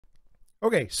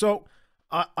Okay, so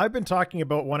I've been talking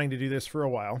about wanting to do this for a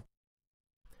while.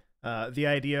 The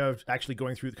idea of actually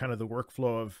going through kind of the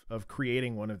workflow of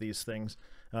creating one of these things.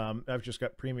 I've just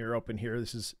got Premiere open here.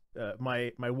 This is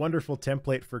my wonderful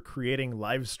template for creating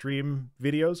live stream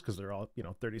videos because they're all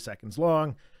 30 seconds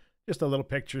long. Just a little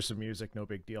picture, some music, no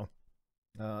big deal.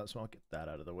 So I'll get that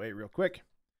out of the way real quick.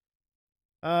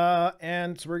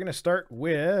 And so we're going to start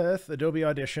with Adobe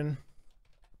Audition.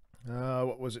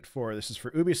 What was it for? This is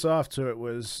for Ubisoft, so it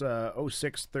was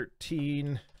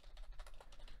 0613.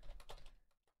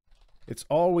 It's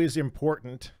always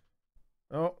important.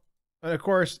 Oh, and of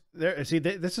course, there. See,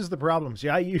 this is the problem. See,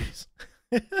 I use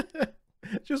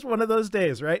just one of those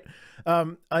days, right?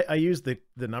 I use the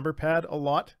number pad a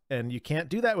lot, and you can't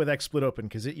do that with XSplit Open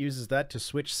because it uses that to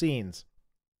switch scenes.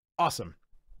 Awesome.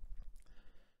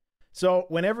 So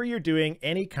whenever you're doing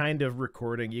any kind of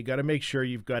recording, you got to make sure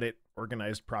you've got it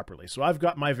organized properly. So I've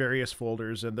got my various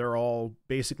folders and they're all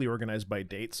basically organized by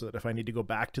date so that if I need to go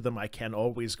back to them, I can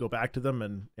always go back to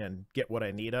them and get what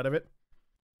I need out of it.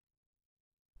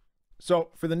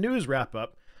 So for the news wrap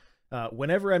up,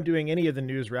 whenever I'm doing any of the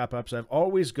news wrap ups, I've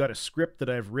always got a script that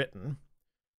I've written.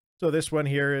 So this one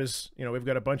here is, we've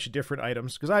got a bunch of different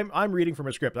items because I'm reading from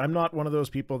a script. I'm not one of those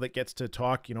people that gets to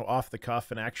talk, off the cuff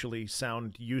and actually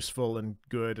sound useful and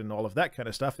good and all of that kind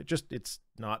of stuff. It's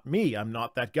not me. I'm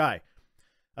not that guy.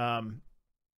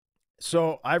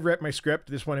 So I've read my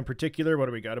script. This one in particular, what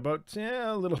do we got? About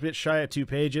a little bit shy of 2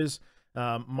 pages.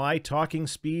 My talking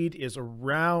speed is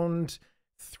around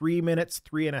 3 minutes,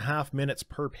 3.5 minutes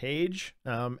per page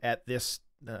at this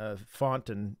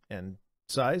font and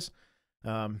size.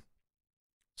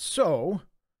 So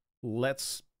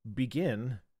let's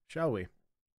begin, shall we?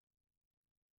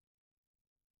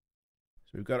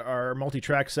 So we've got our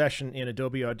multi-track session in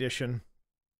Adobe Audition.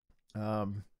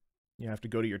 You have to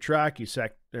go to your track, you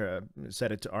set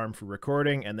it to ARM for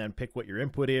recording, and then pick what your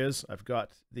input is. I've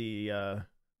got the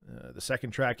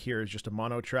second track here is just a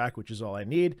mono track, which is all I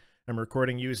need. I'm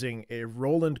recording using a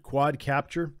Roland quad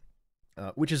capture,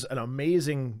 which is an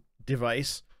amazing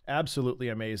device, absolutely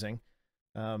amazing.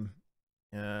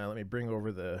 Let me bring over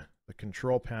the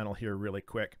control panel here really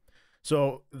quick.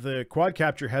 So the quad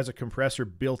capture has a compressor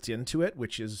built into it,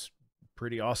 which is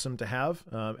pretty awesome to have,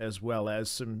 as well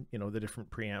as some, the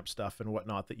different preamp stuff and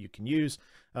whatnot that you can use.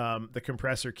 The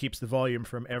compressor keeps the volume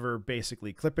from ever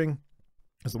basically clipping,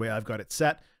 is the way I've got it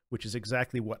set, which is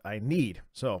exactly what I need.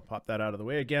 So pop that out of the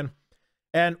way again.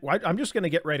 And I'm just going to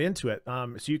get right into it.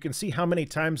 So you can see how many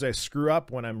times I screw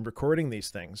up when I'm recording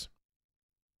these things.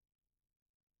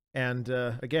 And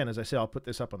again, as I say, I'll put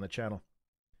this up on the channel.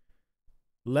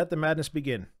 Let the madness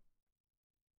begin.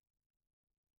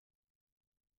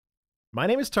 My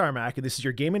name is Tarmack, and this is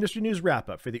your game industry news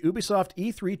wrap-up for the Ubisoft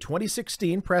E3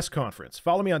 2016 press conference.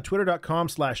 Follow me on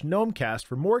twitter.com/gnomecast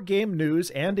for more game news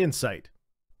and insight.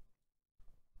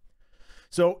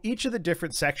 So each of the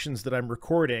different sections that I'm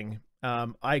recording,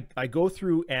 I go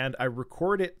through and I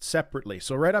record it separately.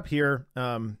 So right up here,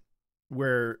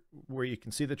 where you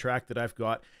can see the track that I've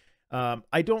got,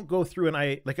 I don't go through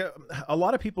and a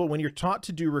lot of people, when you're taught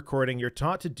to do recording, you're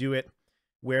taught to do it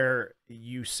where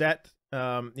you set,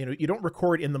 you don't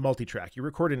record in the multi-track, you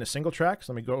record in a single track.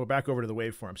 So let me go back over to the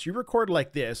waveform. So you record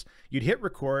like this, you'd hit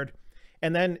record,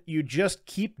 and then you just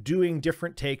keep doing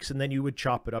different takes, and then you would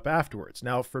chop it up afterwards.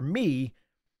 Now for me,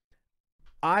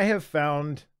 I have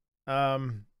found,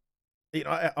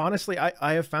 honestly,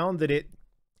 I have found that it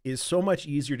is so much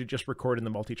easier to just record in the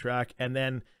multi-track and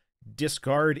then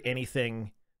discard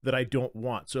anything that I don't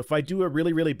want. So if I do a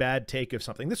really, really bad take of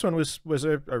something, this one was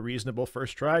a reasonable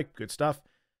first try, good stuff.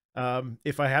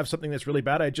 If I have something that's really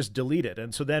bad, I just delete it.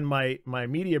 And so then my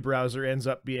media browser ends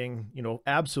up being,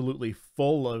 absolutely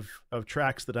full of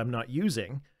tracks that I'm not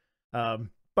using.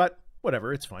 But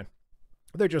whatever, it's fine.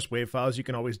 They're just WAV files. You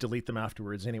can always delete them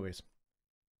afterwards anyways.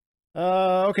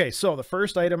 Okay, so the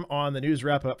first item on the news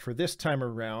wrap-up for this time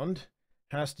around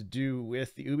has to do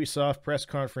with the Ubisoft press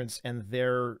conference and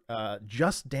their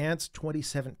Just Dance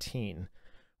 2017,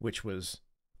 which was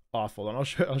awful. And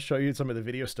I'll show you some of the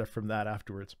video stuff from that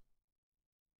afterwards.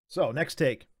 So, next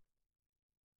take.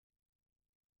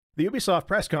 The Ubisoft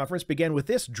press conference began with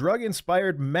this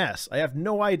drug-inspired mess. I have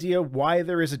no idea why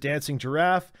there is a dancing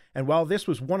giraffe, and while this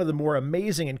was one of the more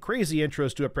amazing and crazy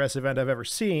intros to a press event I've ever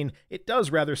seen, it does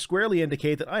rather squarely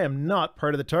indicate that I am not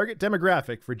part of the target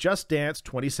demographic for Just Dance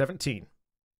 2017.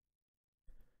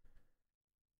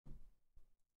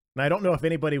 And I don't know if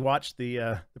anybody watched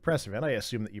the press event. I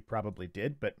assume that you probably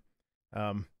did, but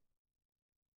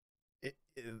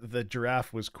the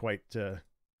giraffe was quite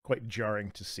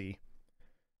jarring to see.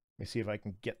 Let me see if I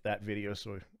can get that video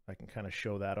so I can kind of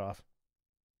show that off.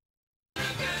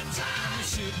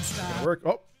 Work.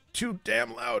 Oh, too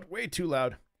damn loud. Way too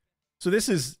loud. So this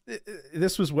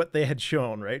was what they had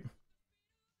shown, right?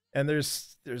 And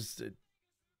there's a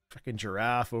fucking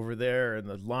giraffe over there, and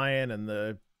the lion, and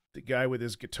the guy with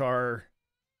his guitar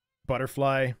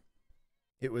butterfly.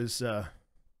 It was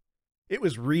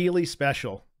really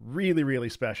special. Really, really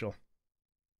special.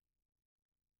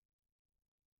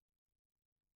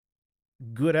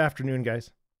 Good afternoon,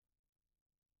 guys.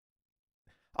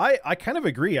 I kind of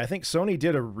agree. I think Sony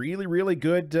did a really, really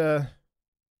good,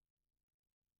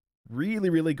 really,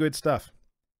 really good stuff.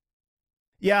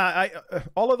 Yeah,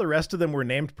 all of the rest of them were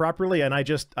named properly, and I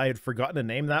had forgotten to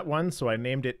name that one, so I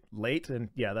named it late, and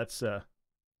yeah, that's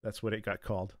what it got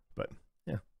called. But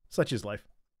yeah, such is life.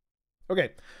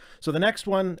 Okay, so the next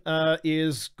one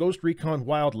is Ghost Recon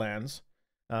Wildlands,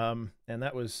 and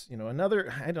that was, you know,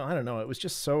 another, I don't know, it was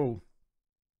just so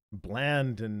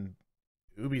bland and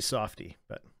Ubisofty,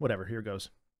 but whatever, here goes.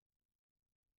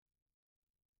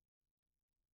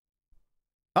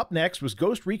 Up next was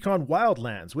Ghost Recon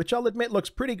Wildlands, which I'll admit looks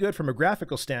pretty good from a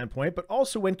graphical standpoint, but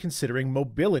also when considering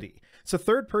mobility. It's a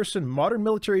third-person modern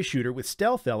military shooter with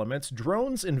stealth elements,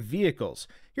 drones, and vehicles.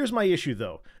 Here's my issue,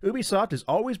 though. Ubisoft has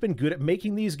always been good at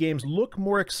making these games look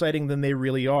more exciting than they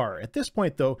really are. At this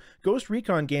point, though, Ghost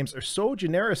Recon games are so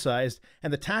genericized,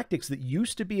 and the tactics that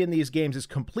used to be in these games is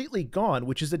completely gone,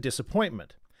 which is a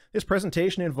disappointment. This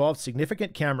presentation involved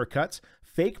significant camera cuts,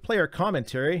 fake player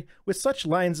commentary, with such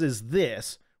lines as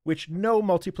this, which no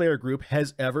multiplayer group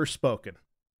has ever spoken.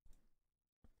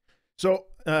 So,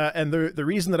 and the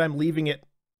reason that I'm leaving it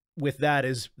with that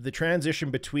is the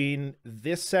transition between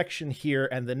this section here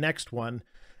and the next one.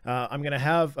 I'm going to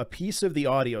have a piece of the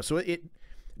audio. So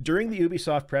during the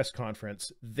Ubisoft press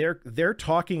conference, they're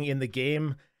talking in the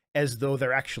game as though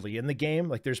they're actually in the game.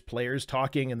 Like there's players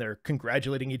talking and they're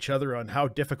congratulating each other on how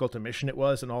difficult a mission it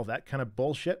was and all that kind of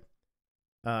bullshit.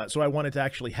 So I wanted to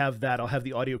actually have that. I'll have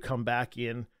the audio come back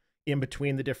in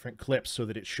between the different clips so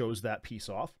that it shows that piece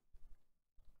off.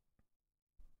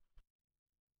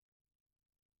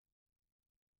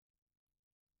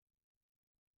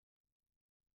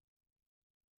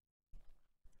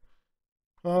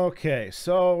 Okay,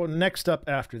 so next up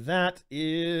after that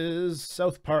is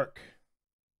South Park,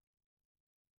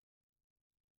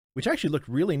 which actually looked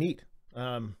really neat.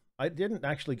 I didn't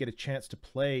actually get a chance to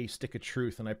play Stick of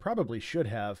Truth, and I probably should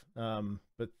have,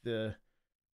 but the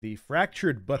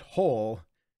Fractured But Whole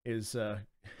is a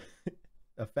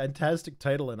fantastic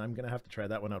title, and I'm going to have to try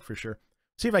that one out for sure.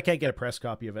 See if I can't get a press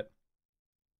copy of it.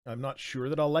 I'm not sure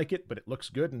that I'll like it, but it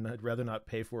looks good, and I'd rather not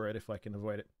pay for it if I can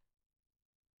avoid it.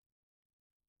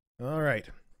 All right.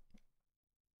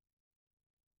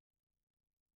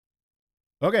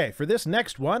 Okay, for this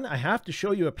next one, I have to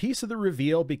show you a piece of the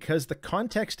reveal because the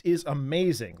context is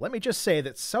amazing. Let me just say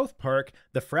that South Park,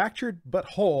 The Fractured But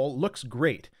Whole, looks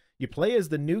great. You play as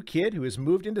the new kid who has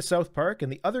moved into South Park,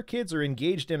 and the other kids are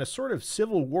engaged in a sort of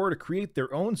civil war to create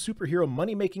their own superhero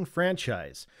money-making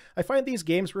franchise. I find these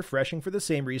games refreshing for the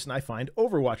same reason I find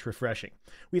Overwatch refreshing.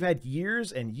 We've had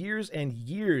years and years and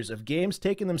years of games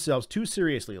taking themselves too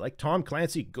seriously, like Tom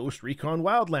Clancy Ghost Recon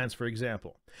Wildlands, for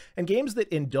example. And games that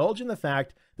indulge in the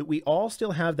fact that we all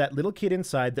still have that little kid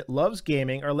inside that loves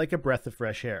gaming are like a breath of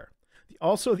fresh air.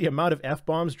 Also, the amount of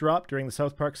F-bombs dropped during the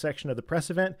South Park section of the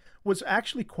press event was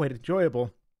actually quite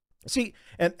enjoyable. See,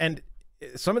 and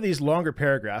some of these longer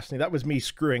paragraphs, that was me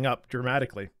screwing up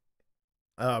dramatically.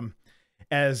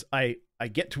 As I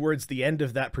get towards the end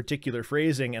of that particular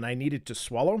phrasing and I needed to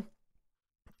swallow,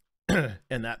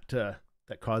 and that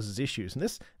causes issues. And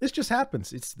this just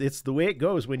happens. It's the way it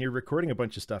goes when you're recording a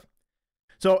bunch of stuff.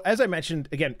 So as I mentioned,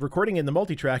 again, recording in the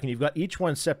multi-track, and you've got each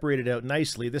one separated out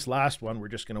nicely. This last one, we're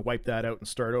just going to wipe that out and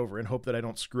start over and hope that I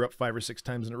don't screw up 5 or 6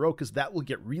 times in a row, because that will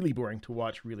get really boring to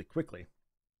watch really quickly.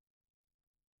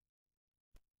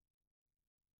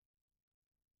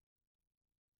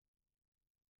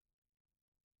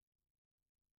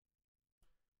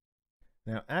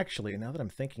 Now, actually, now that I'm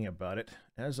thinking about it,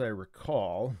 as I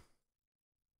recall,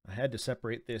 I had to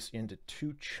separate this into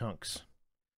 2 chunks.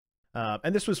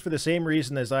 And this was for the same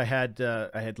reason as I had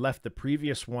left the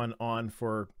previous one on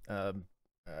for,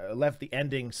 left the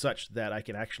ending such that I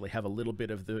can actually have a little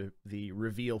bit of the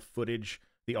reveal footage,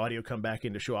 the audio come back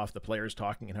in to show off the players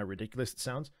talking and how ridiculous it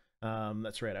sounds.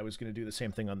 That's right, I was going to do the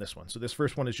same thing on this one. So this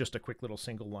first one is just a quick little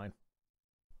single line.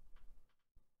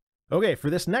 Okay, for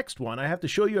this next one, I have to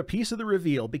show you a piece of the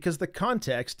reveal because the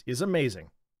context is amazing.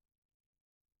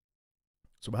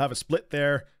 So we'll have a split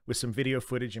there with some video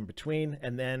footage in between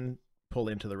and then pull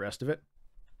into the rest of it.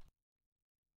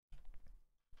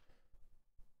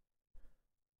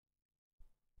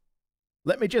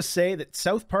 Let me just say that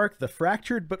South Park: The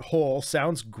Fractured But Whole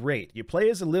sounds great. You play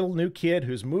as a little new kid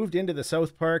who's moved into the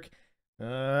South Park.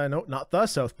 No, not the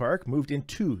South Park. Moved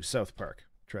into South Park.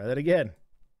 Try that again.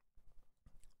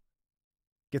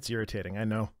 Gets irritating, I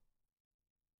know.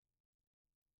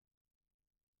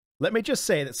 Let me just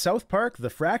say that South Park: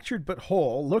 The Fractured But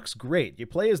Whole looks great. You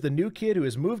play as the new kid who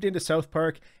has moved into South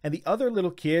Park, and the other little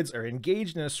kids are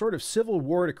engaged in a sort of civil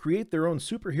war to create their own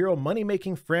superhero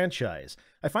money-making franchise.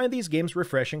 I find these games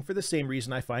refreshing for the same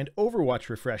reason I find Overwatch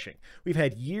refreshing. We've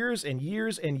had years and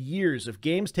years and years of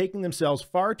games taking themselves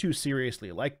far too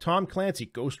seriously, like Tom Clancy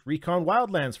Ghost Recon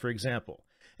Wildlands, for example.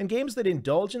 And games that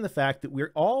indulge in the fact that we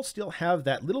all still have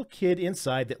that little kid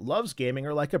inside that loves gaming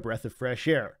are like a breath of fresh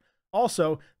air.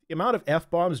 Also, the amount of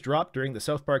F-bombs dropped during the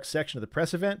South Park section of the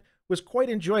press event was quite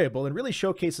enjoyable and really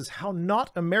showcases how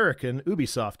not American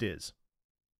Ubisoft is.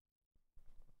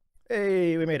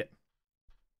 Hey, we made it.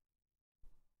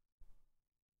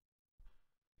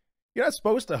 You're not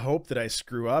supposed to hope that I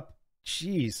screw up.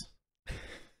 Jeez.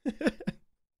 That's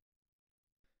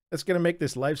going to make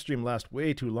this live stream last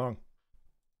way too long.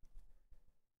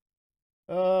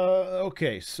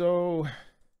 Okay, so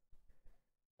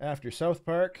after South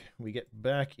Park, we get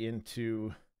back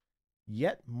into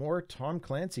yet more Tom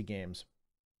Clancy games.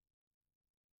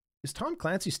 Is Tom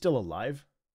Clancy still alive?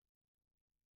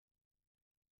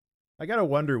 I gotta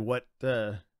wonder what,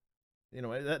 you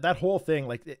know, that whole thing,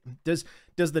 like, does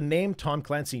the name Tom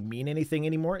Clancy mean anything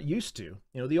anymore? It used to.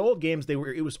 You know, the old games,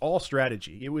 it was all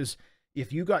strategy. It was,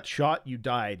 if you got shot, you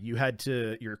died.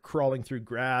 You're crawling through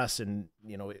grass, and,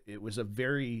 you know, it was a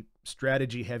very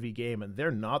strategy heavy game, and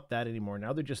they're not that anymore.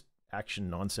 Now they're just action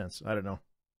nonsense. I don't know.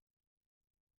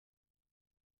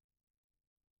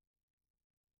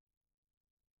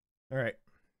 All right,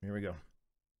 here we go.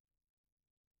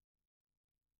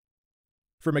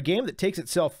 From a game that takes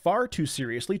itself far too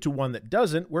seriously to one that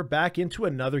doesn't, we're back into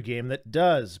another game that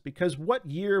does. Because what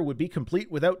year would be complete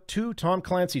without 2 Tom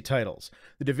Clancy titles?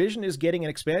 The Division is getting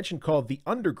an expansion called The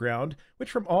Underground,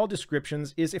 which from all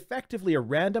descriptions is effectively a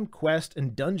random quest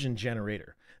and dungeon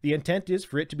generator. The intent is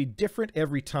for it to be different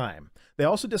every time. They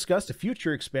also discussed a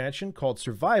future expansion called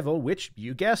Survival, which,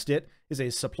 you guessed it, is a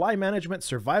supply management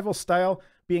survival style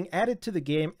being added to the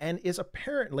game and is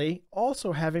apparently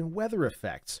also having weather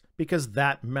effects, because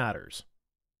that matters.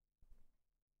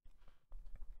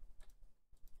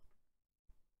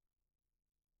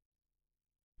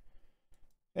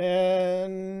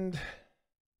 And this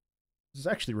is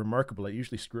actually remarkable. I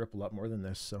usually screw up a lot more than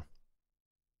this, so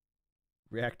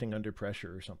reacting under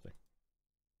pressure or something.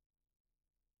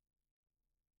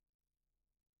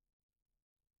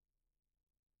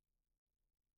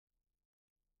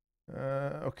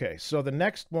 Okay, so the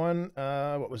next one,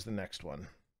 what was the next one?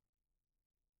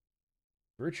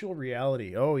 Virtual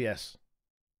reality. Oh, yes.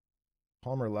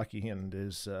 Palmer Luckey and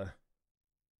his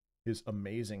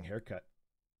amazing haircut.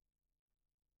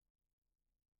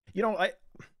 You know,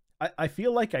 I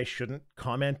feel like I shouldn't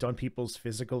comment on people's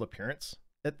physical appearance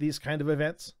at these kind of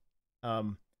events.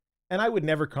 And I would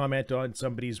never comment on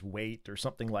somebody's weight or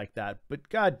something like that. But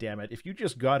God damn it, if you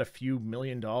just got a few $1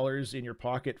 million in your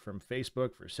pocket from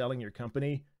Facebook for selling your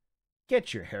company,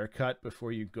 get your hair cut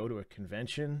before you go to a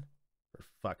convention. For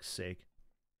fuck's sake.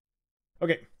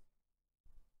 Okay.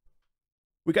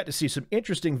 We got to see some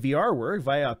interesting VR work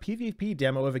via a PvP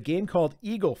demo of a game called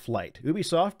Eagle Flight.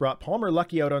 Ubisoft brought Palmer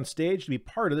Luckey out on stage to be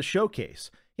part of the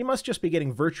showcase. He must just be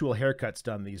getting virtual haircuts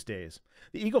done these days.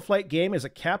 The Eagle Flight game is a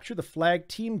capture the flag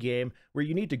team game where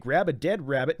you need to grab a dead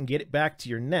rabbit and get it back to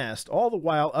your nest, all the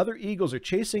while other eagles are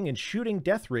chasing and shooting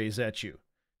death rays at you.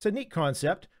 It's a neat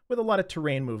concept with a lot of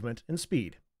terrain movement and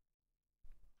speed.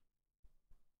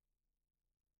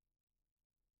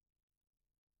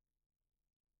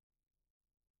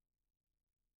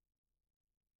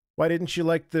 Why didn't you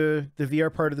like the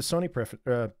VR part of the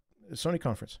Sony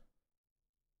conference?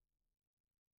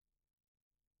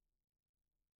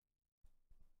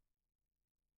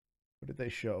 What did they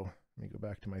show? Let me go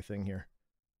back to my thing here.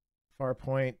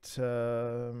 Farpoint,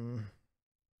 Final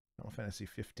Fantasy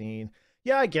 15.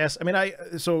 Yeah, I guess. I mean,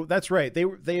 so that's right.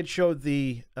 They had showed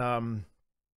the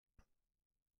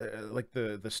like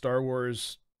the Star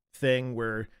Wars thing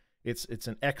where it's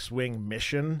an X-wing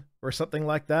mission or something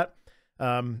like that.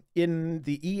 In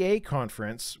the EA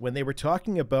conference, when they were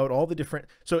talking about all the different,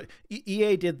 so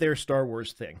EA did their Star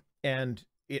Wars thing, and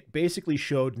it basically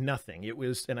showed nothing. It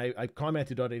was, and I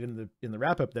commented on it in the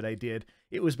wrap up that I did.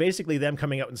 It was basically them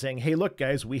coming out and saying, "Hey, look,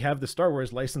 guys, we have the Star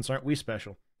Wars license, aren't we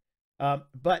special?"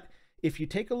 But if you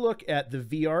take a look at the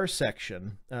VR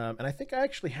section, and I think I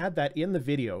actually had that in the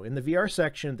video. In the VR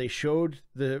section, they showed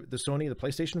the Sony, the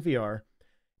PlayStation VR,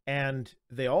 And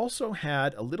they also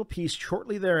had a little piece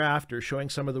shortly thereafter showing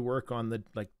some of the work on the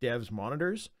devs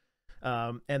monitors.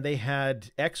 And they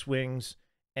had X-Wings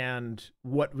and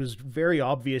what was very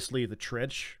obviously the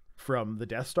trench from the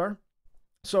Death Star.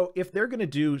 So if they're going to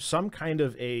do some kind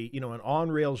of an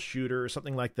on-rails shooter or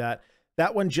something like that,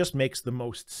 that one just makes the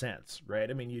most sense, right?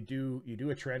 I mean, you do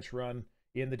a trench run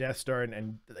in the Death Star,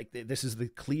 and like this is the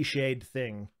cliched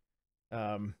thing.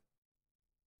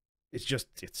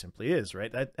 It simply is,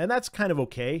 right? And that's kind of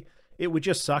okay. It would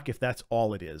just suck if that's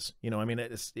all it is. I mean,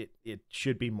 it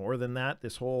should be more than that.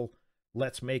 This whole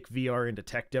let's make VR into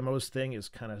tech demos thing is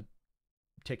kind of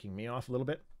ticking me off a little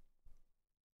bit.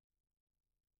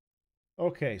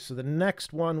 Okay, so the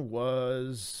next one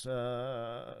was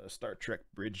Star Trek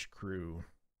Bridge Crew.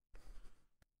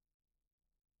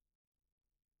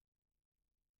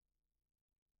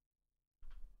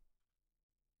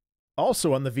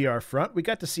 Also on the VR front, we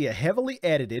got to see a heavily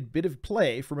edited bit of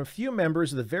play from a few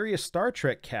members of the various Star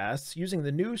Trek casts using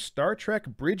the new Star Trek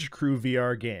Bridge Crew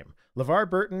VR game. LeVar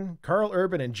Burton, Carl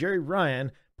Urban, and Jerry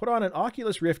Ryan put on an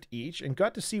Oculus Rift each and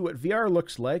got to see what VR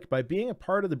looks like by being a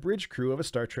part of the bridge crew of a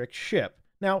Star Trek ship.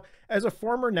 Now, as a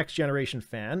former Next Generation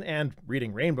fan, and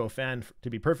Reading Rainbow fan, to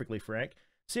be perfectly frank,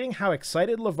 seeing how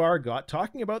excited LeVar got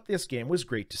talking about this game was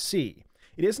great to see.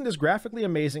 It isn't as graphically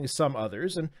amazing as some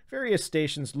others, and various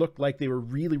stations looked like they were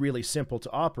really, really simple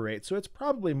to operate, so it's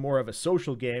probably more of a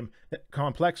social game than a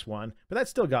complex one, but that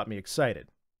still got me excited.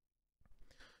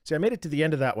 See, I made it to the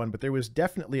end of that one, but there was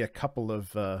definitely a couple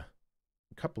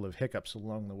of hiccups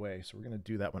along the way, so we're going to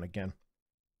do that one again.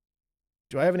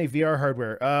 Do I have any VR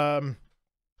hardware?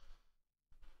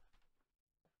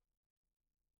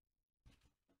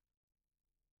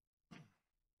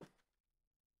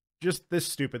 Just this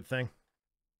stupid thing.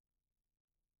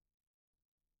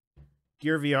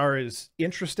 Gear VR is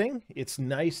interesting. It's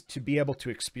nice to be able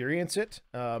to experience it.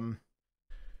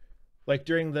 Like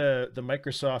during the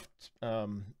Microsoft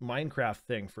Minecraft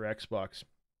thing for Xbox,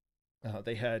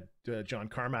 they had John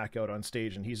Carmack out on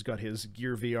stage, and he's got his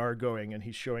Gear VR going, and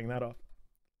he's showing that off.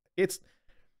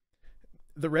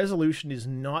 The resolution is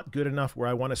not good enough where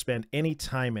I want to spend any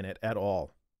time in it at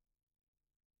all.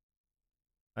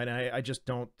 And I just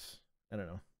don't, I don't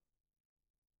know.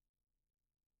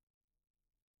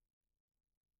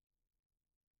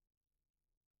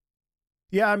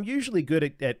 Yeah, I'm usually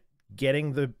good at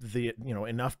getting the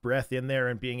enough breath in there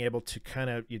and being able to kind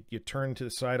of you turn to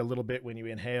the side a little bit when you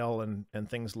inhale and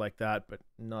things like that, but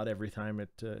not every time.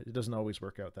 It doesn't always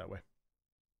work out that way.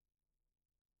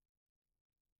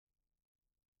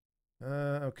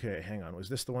 Okay, hang on. Was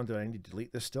this the one that I need to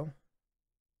delete this still?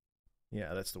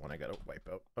 Yeah, that's the one I gotta wipe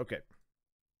out. Okay.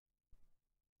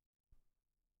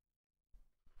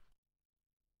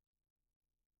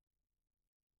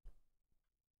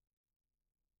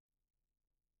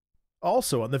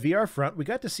 Also, on the VR front, we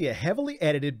got to see a heavily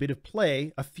edited bit of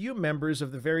play. A few members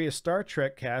of the various Star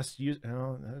Trek casts used.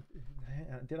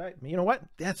 Did I? You know what?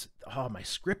 My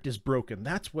script is broken.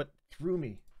 That's what threw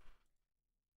me.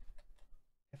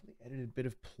 Heavily edited bit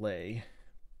of play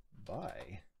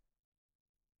by.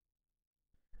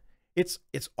 It's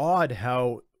odd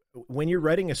how when you're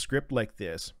writing a script like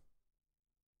this,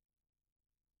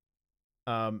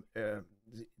 to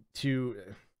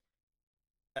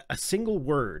a single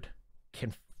word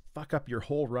can fuck up your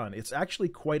whole run. It's actually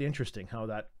quite interesting how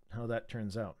that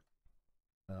turns out.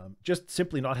 Just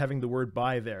simply not having the word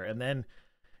by there, and then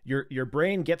your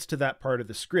brain gets to that part of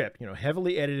the script.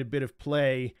 Heavily edited bit of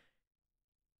play.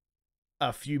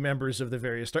 A few members of the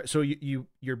various so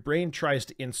your brain tries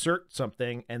to insert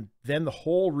something, and then the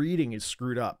whole reading is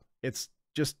screwed up. It's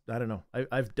just, I don't know.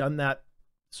 I've done that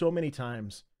so many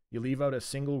times. You leave out a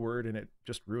single word and it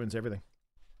just ruins everything.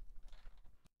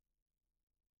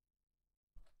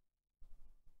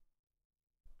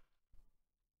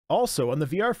 Also, on the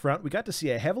VR front, we got to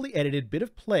see a heavily edited bit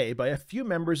of play by a few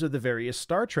members of the various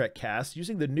Star Trek casts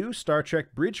using the new Star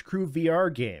Trek Bridge Crew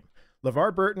VR game.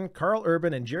 LeVar Burton, Carl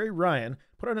Urban, and Jerry Ryan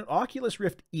put on an Oculus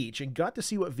Rift each and got to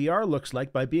see what VR looks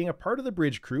like by being a part of the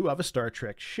bridge crew of a Star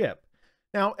Trek ship.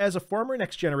 Now, as a former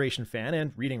Next Generation fan,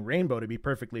 and reading Rainbow to be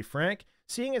perfectly frank,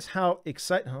 seeing as how where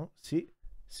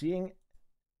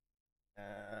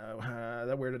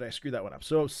did I screw that one up?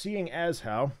 So, seeing as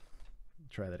how,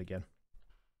 try that again.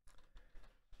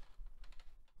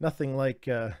 Nothing like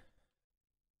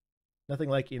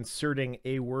inserting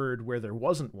a word where there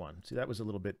wasn't one. See, that was a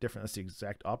little bit different. That's the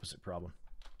exact opposite problem.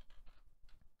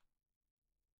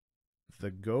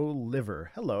 The Go Liver.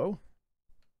 Hello.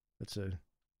 It's a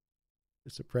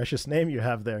precious name you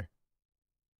have there.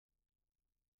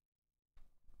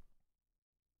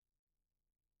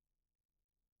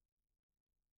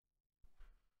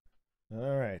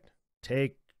 All right.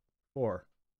 Take 4.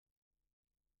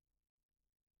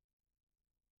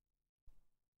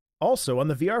 Also, on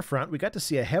the VR front, we got to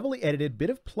see a heavily edited bit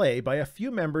of play by a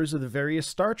few members of the various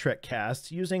Star Trek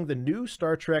casts using the new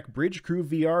Star Trek Bridge Crew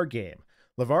VR game.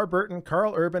 LeVar Burton,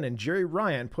 Carl Urban, and Jerry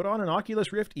Ryan put on an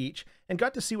Oculus Rift each and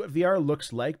got to see what VR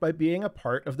looks like by being a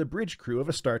part of the bridge crew of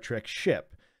a Star Trek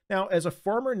ship. Now, as a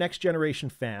former Next Generation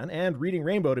fan, and reading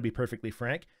Rainbow to be perfectly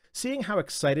frank, seeing how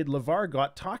excited LeVar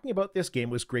got talking about this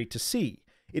game was great to see.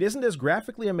 It isn't as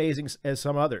graphically amazing as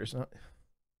some others.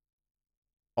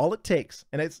 All it takes,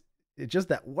 and it's just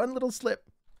that one little slip.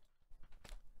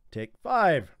 Take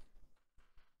 5.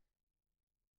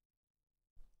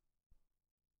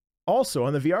 Also,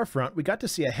 on the VR front, we got to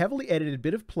see a heavily edited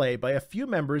bit of play by a few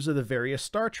members of the various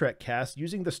Star Trek casts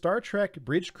using the Star Trek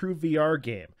Bridge Crew VR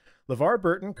game. LeVar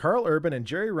Burton, Carl Urban, and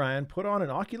Jerry Ryan put on an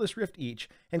Oculus Rift each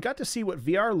and got to see what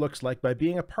VR looks like by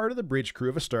being a part of the bridge crew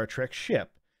of a Star Trek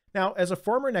ship. Now, as a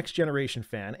former Next Generation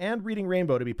fan, and reading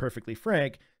Rainbow to be perfectly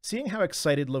frank, seeing how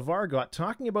excited LeVar got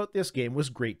talking about this game was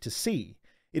great to see.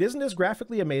 It isn't as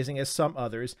graphically amazing as some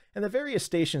others, and the various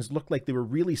stations looked like they were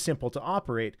really simple to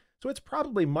operate, so it's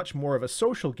probably much more of a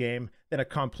social game than a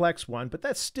complex one, but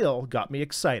that still got me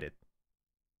excited.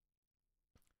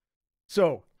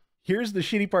 So, here's the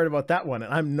shitty part about that one,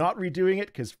 and I'm not redoing it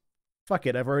because, fuck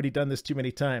it, I've already done this too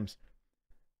many times.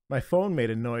 My phone made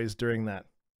a noise during that.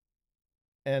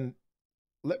 And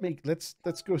let's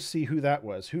go see who that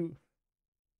was. Who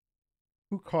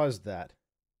caused that?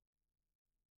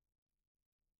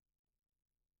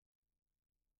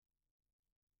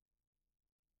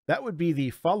 That would be the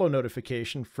follow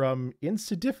notification from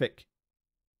Insidific.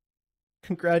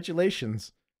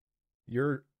 Congratulations.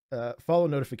 Your follow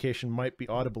notification might be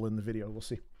audible in the video. We'll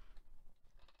see.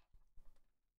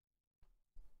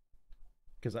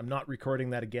 Because I'm not recording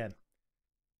that again.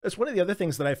 That's one of the other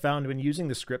things that I found when using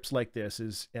the scripts like this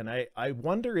is, and I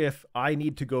wonder if I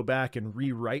need to go back and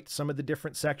rewrite some of the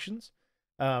different sections,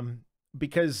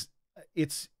 because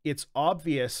it's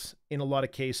obvious in a lot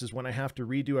of cases when I have to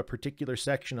redo a particular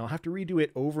section, I'll have to redo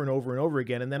it over and over and over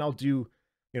again, and then I'll do,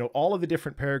 you know, all of the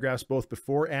different paragraphs both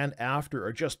before and after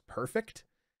are just perfect.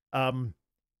 That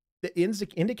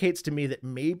indicates to me that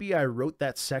maybe I wrote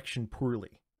that section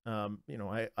poorly. You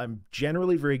know, I'm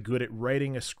generally very good at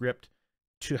writing a script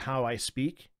to how I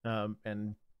speak,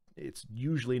 and it's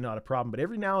usually not a problem, but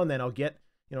every now and then I'll get,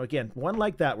 you know, again, one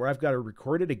like that where I've got to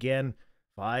record it again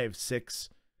 5, 6,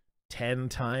 10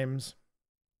 times.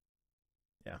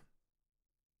 Yeah.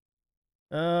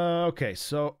 Okay,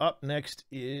 so up next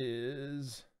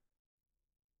is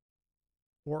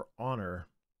For Honor.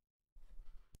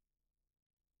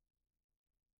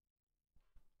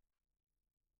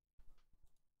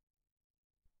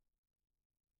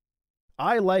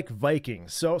 I like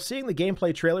Vikings, so seeing the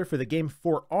gameplay trailer for the game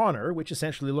For Honor, which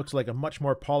essentially looks like a much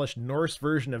more polished Norse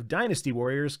version of Dynasty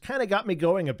Warriors, kind of got me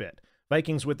going a bit.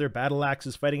 Vikings with their battle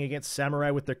axes fighting against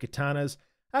samurai with their katanas.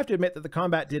 I have to admit that the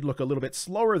combat did look a little bit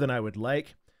slower than I would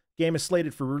like. Game is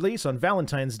slated for release on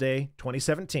Valentine's Day,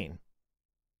 2017.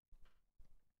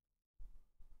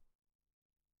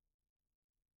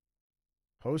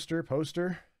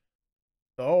 Poster.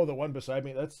 Oh, the one beside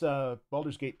me. That's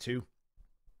Baldur's Gate 2.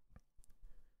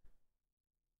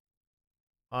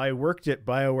 I worked at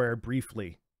BioWare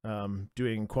briefly,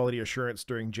 doing quality assurance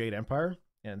during Jade Empire.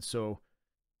 And so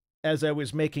as I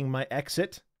was making my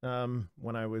exit,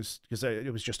 when I was, because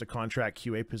it was just a contract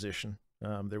QA position,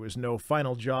 there was no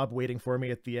final job waiting for me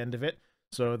at the end of it.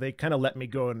 So they kind of let me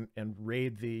go and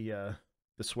raid the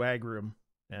swag room.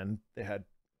 And they had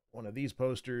one of these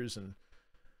posters, and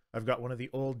I've got one of the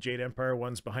old Jade Empire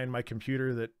ones behind my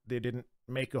computer that they didn't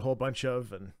make a whole bunch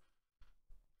of, and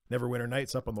Neverwinter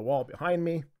Nights up on the wall behind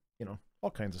me, you know, all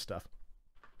kinds of stuff.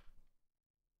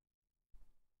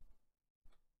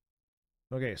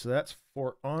 Okay, so that's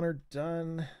For Honor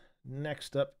done.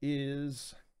 Next up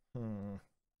is...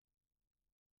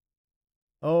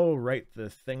 Oh, right, the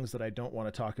things that I don't want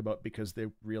to talk about because they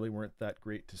really weren't that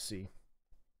great to see.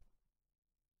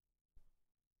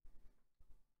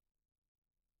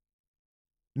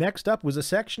 Next up was a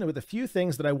section with a few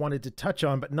things that I wanted to touch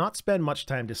on but not spend much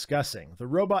time discussing. The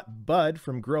robot Bud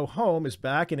from Grow Home is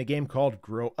back in a game called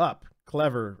Grow Up,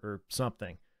 Clever or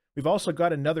something. We've also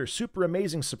got another super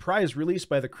amazing surprise release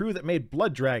by the crew that made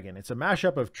Blood Dragon. It's a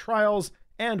mashup of Trials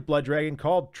and Blood Dragon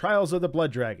called Trials of the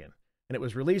Blood Dragon, and it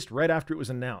was released right after it was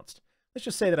announced. Let's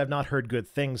just say that I've not heard good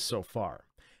things so far.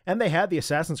 And they had the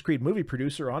Assassin's Creed movie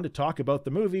producer on to talk about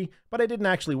the movie, but I didn't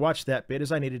actually watch that bit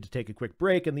as I needed to take a quick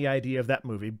break and the idea of that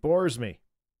movie bores me.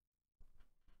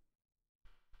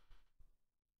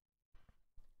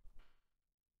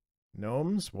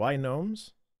 Gnomes? Why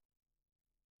gnomes?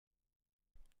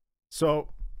 So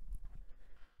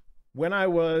when I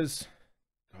was,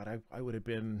 God, I would have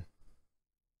been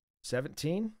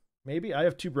 17, maybe. I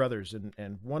have two brothers,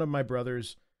 and one of my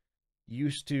brothers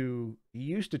used to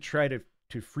try to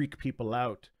freak people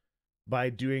out by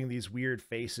doing these weird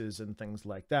faces and things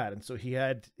like that. And so he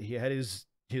had his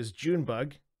June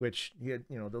bug, which he had,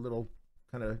 you know, the little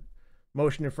kind of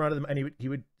motion in front of them, and he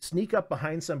would sneak up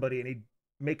behind somebody and he'd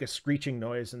make a screeching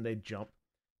noise and they'd jump.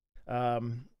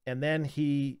 And then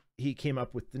he came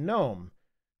up with the gnome,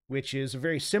 which is a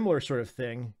very similar sort of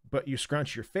thing, but you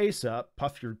scrunch your face up,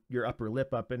 puff your upper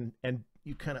lip up, and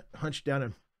you kind of hunch down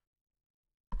and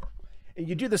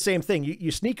you do the same thing.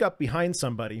 You sneak up behind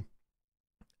somebody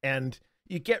and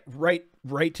you get right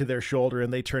to their shoulder,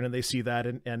 and they turn and they see that.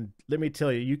 And let me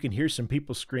tell you can hear some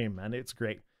people scream, man. It's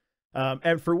great.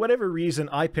 And for whatever reason,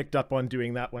 I picked up on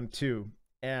doing that one too.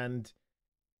 And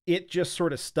it just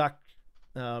sort of stuck.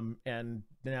 And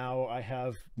now I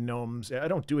have gnomes. I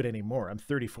don't do it anymore. I'm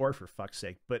 34 for fuck's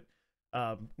sake. But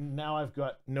now I've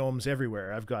got gnomes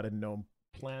everywhere. I've got a gnome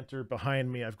planter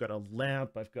behind me. I've got a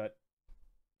lamp. I've got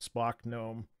Spock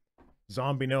gnome,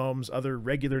 zombie gnomes, other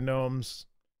regular gnomes.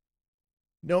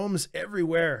 Gnomes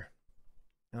everywhere.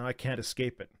 And I can't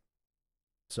escape it.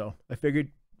 So I figured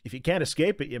if you can't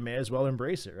escape it, you may as well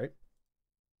embrace it, right?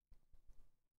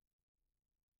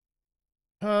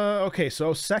 Okay,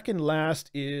 so second last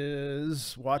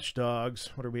is Watch Dogs.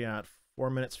 What are we at?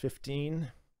 4 minutes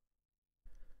 15.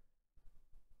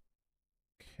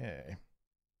 Okay.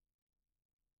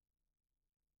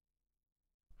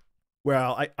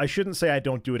 Well, I shouldn't say I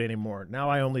don't do it anymore. Now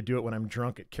I only do it when I'm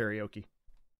drunk at karaoke.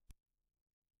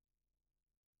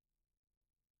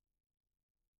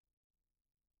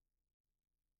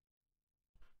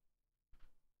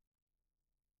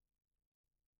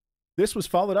 This was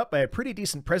followed up by a pretty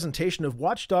decent presentation of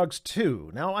Watch Dogs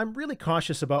 2. Now, I'm really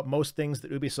cautious about most things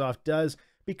that Ubisoft does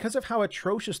because of how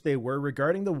atrocious they were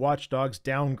regarding the Watch Dogs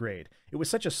downgrade. It was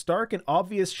such a stark and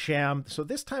obvious sham, so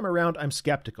this time around I'm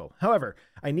skeptical. However,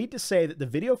 I need to say that the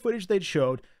video footage they'd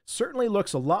showed certainly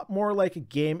looks a lot more like a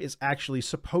game is actually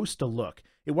supposed to look.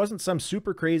 It wasn't some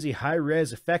super crazy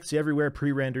high-res effects everywhere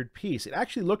pre-rendered piece. It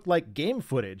actually looked like game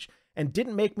footage and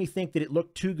didn't make me think that it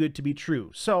looked too good to be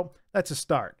true. So, that's a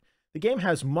start. The game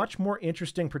has much more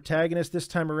interesting protagonists this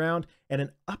time around, and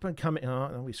an up-and-coming...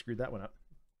 Oh, we screwed that one up.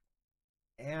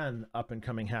 An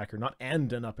up-and-coming hacker, not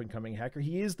and an up-and-coming hacker.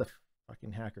 He is the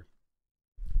fucking hacker.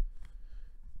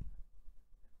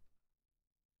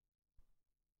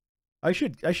 I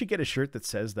should get a shirt that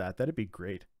says that. That'd be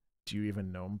great. Do you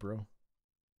even know him, bro?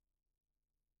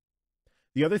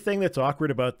 The other thing that's awkward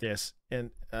about this,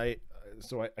 and I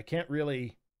can't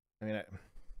really... I mean,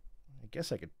 I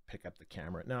guess I could pick up the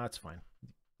camera. No, it's fine.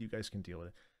 You guys can deal with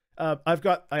it.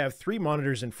 I have 3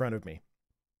 monitors in front of me,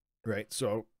 right?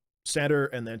 So center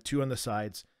and then 2 on the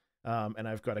sides. And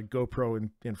I've got a GoPro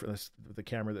in front of the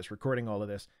camera that's recording all of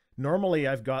this. Normally,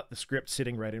 I've got the script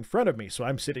sitting right in front of me. So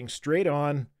I'm sitting straight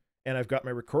on, and I've got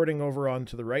my recording over on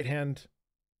to the right-hand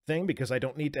thing because I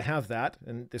don't need to have that.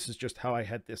 And this is just how I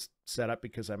had this set up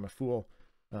because I'm a fool.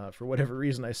 For whatever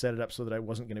reason, I set it up so that I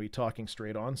wasn't going to be talking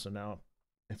straight on. So now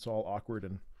it's all awkward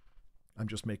and I'm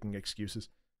just making excuses.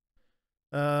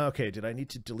 Okay, did I need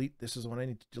to delete? This is the one I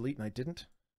need to delete and I didn't.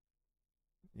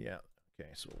 Yeah, okay,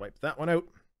 so we'll wipe that one out.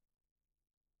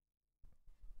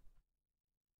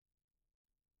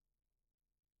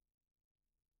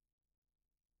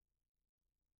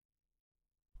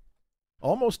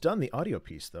 Almost done the audio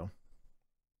piece, though.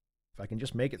 If I can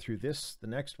just make it through this, the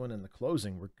next one, and the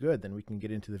closing, we're good. Then we can get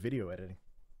into the video editing.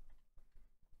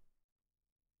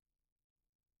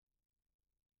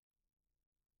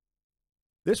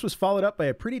 This was followed up by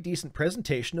a pretty decent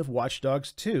presentation of Watch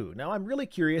Dogs 2. Now, I'm really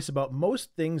curious about most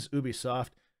things Ubisoft.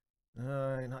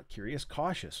 Not curious,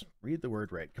 cautious. Read the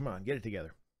word right. Come on, get it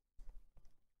together.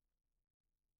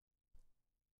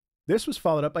 This was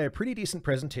followed up by a pretty decent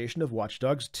presentation of Watch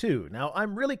Dogs 2. Now,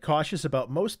 I'm really cautious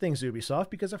about most things Ubisoft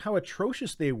because of how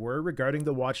atrocious they were regarding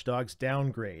the Watch Dogs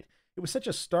downgrade. It was such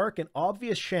a stark and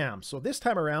obvious sham, so this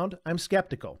time around, I'm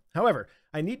skeptical. However,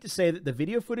 I need to say that the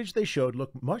video footage they showed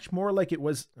looked much more like it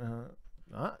was...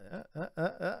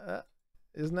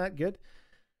 Isn't that good?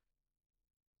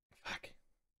 Fuck.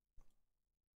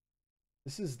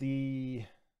 This is the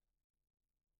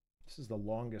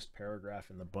longest paragraph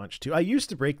in the bunch, too. I used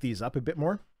to break these up a bit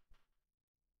more.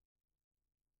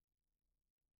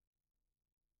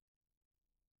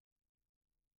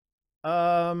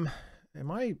 Am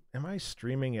I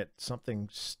streaming at something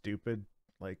stupid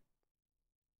like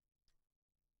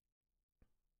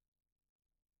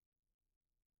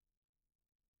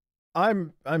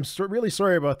really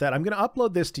sorry about that. I'm going to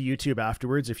upload this to YouTube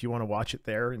afterwards if you want to watch it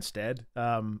there instead.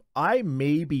 I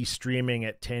may be streaming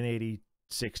at 1080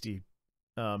 60.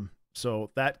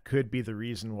 So that could be the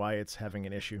reason why it's having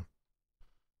an issue.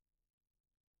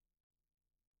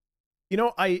 You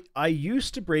know, I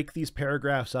used to break these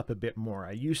paragraphs up a bit more.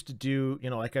 I used to do, you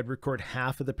know, like I'd record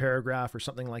half of the paragraph or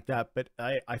something like that. But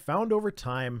I found over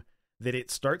time that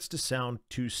it starts to sound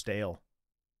too stale.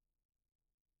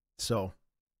 So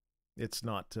it's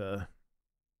not, I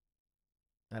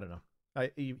don't know.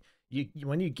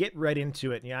 When you get right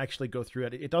into it and you actually go through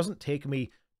it, it doesn't take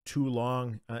me too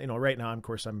long. You know, right now, of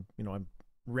course, I'm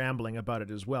rambling about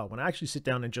it as well. When I actually sit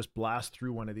down and just blast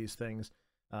through one of these things,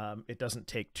 it doesn't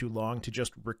take too long to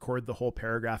just record the whole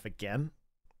paragraph again.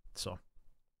 So,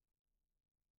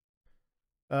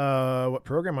 what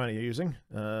program are you using?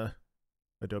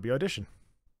 Adobe Audition.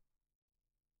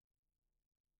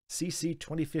 CC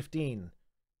 2015.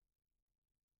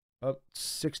 About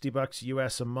 $60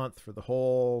 US a month for the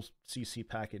whole CC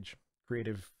package.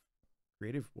 Creative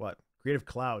what? Creative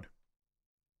Cloud.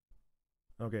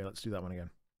 Okay, let's do that one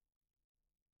again.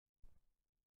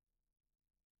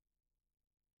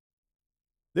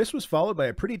 This was followed by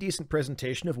a pretty decent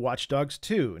presentation of Watch Dogs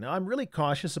 2. Now, I'm really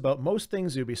cautious about most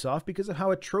things Ubisoft because of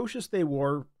how atrocious they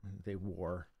were.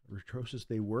 Atrocious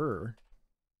they were.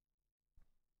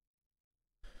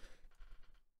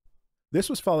 This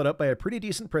was followed up by a pretty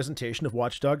decent presentation of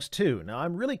Watch Dogs 2. Now,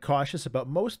 I'm really cautious about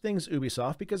most things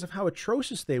Ubisoft because of how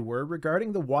atrocious they were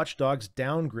regarding the Watch Dogs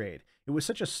downgrade. It was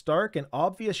such a stark and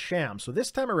obvious sham, so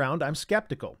this time around, I'm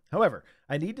skeptical. However,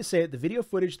 I need to say that the video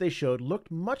footage they showed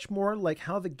looked much more like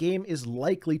how the game is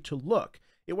likely to look.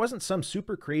 It wasn't some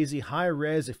super crazy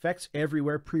high-res effects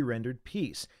everywhere pre-rendered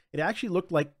piece. It actually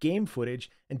looked like game footage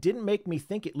and didn't make me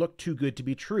think it looked too good to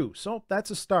be true, so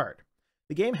that's a start.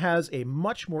 The game has a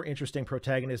much more interesting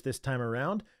protagonist this time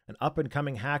around, an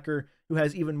up-and-coming hacker who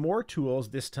has even more tools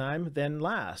this time than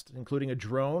last, including a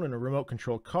drone and a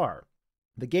remote-controlled car.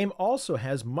 The game also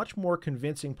has much more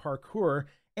convincing parkour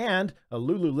and a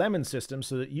Lululemon system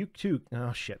so that you too...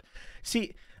 Oh, shit.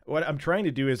 See, what I'm trying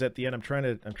to do is at the end, I'm trying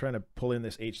to pull in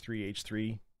this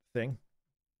H3 thing.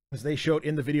 As they showed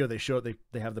in the video, they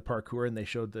have the parkour and they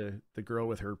showed the girl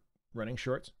with her running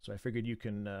shorts. So I figured you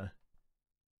can...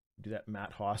 do that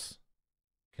Matt Haas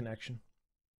connection.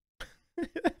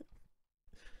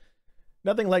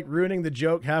 Nothing like ruining the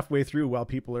joke halfway through while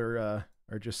people are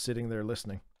just sitting there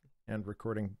listening and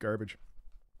recording garbage.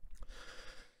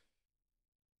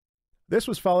 This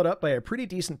was followed up by a pretty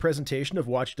decent presentation of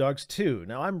Watch Dogs 2.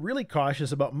 Now, I'm really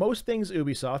cautious about most things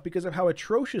Ubisoft because of how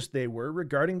atrocious they were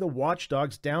regarding the Watch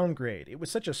Dogs downgrade. It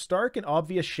was such a stark and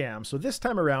obvious sham, so this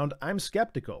time around, I'm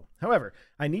skeptical. However,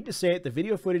 I need to say that the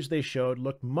video footage they showed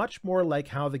looked much more like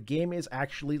how the game is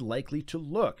actually likely to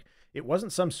look. It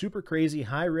wasn't some super crazy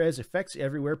high-res effects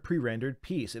everywhere pre-rendered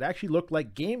piece. It actually looked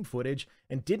like game footage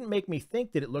and didn't make me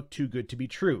think that it looked too good to be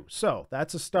true. So,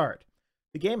 that's a start.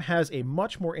 The game has a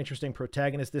much more interesting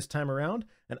protagonist this time around,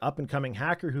 an up-and-coming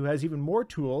hacker who has even more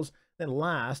tools than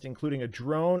last, including a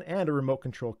drone and a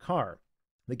remote-controlled car.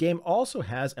 The game also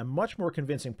has a much more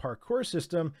convincing parkour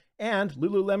system and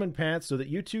Lululemon pants so that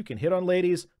you too can hit on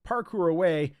ladies, parkour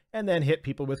away, and then hit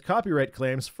people with copyright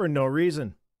claims for no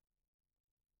reason.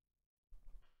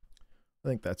 I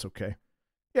think that's okay.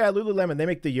 Yeah, Lululemon, they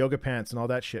make the yoga pants and all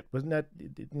that shit. Wasn't that,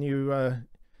 didn't you,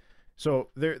 So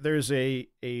there's a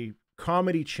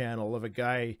comedy channel of a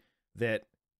guy that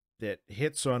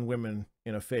hits on women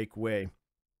in a fake way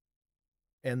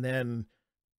and then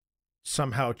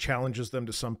somehow challenges them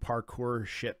to some parkour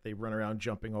shit. They run around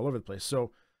jumping all over the place.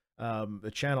 So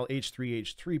the channel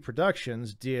H3H3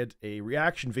 Productions did a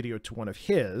reaction video to one of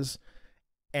his,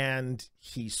 and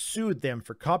he sued them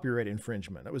for copyright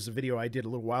infringement. That was a video I did a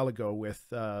little while ago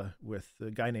with a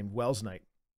guy named Wells Knight.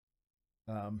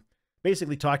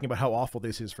 Basically talking about how awful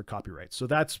this is for copyright. So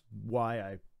that's why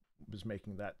I was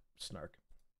making that snark.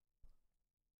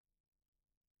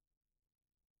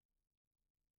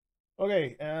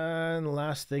 Okay, and the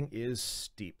last thing is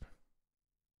Steep.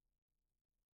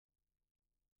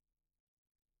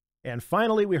 And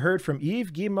finally, we heard from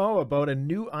Yves Guillemot about a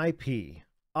new IP.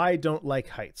 I don't like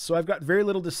heights, so I've got very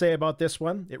little to say about this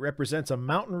one. It represents a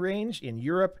mountain range in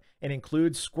Europe and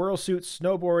includes squirrel suits,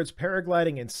 snowboards,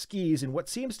 paragliding, and skis in what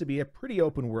seems to be a pretty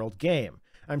open world game.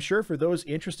 I'm sure for those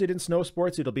interested in snow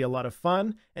sports, it'll be a lot of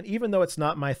fun, and even though it's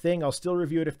not my thing, I'll still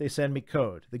review it if they send me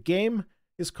code. The game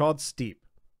is called Steep.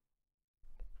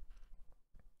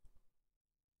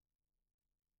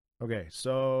 Okay,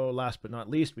 so last but not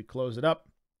least, we close it up.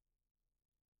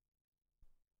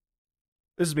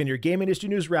 This has been your Game Industry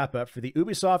News Wrap-Up for the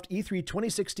Ubisoft E3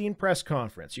 2016 press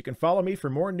conference. You can follow me for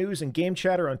more news and game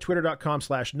chatter on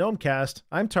twitter.com/gnomecast.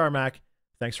 I'm Tarmack.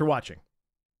 Thanks for watching.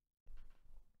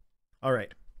 All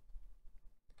right.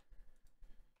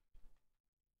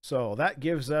 So that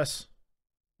gives us,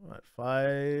 what,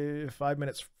 5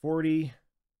 minutes 40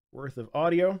 worth of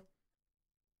audio.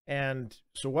 And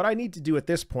so what I need to do at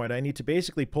this point, I need to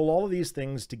basically pull all of these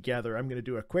things together. I'm going to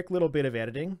do a quick little bit of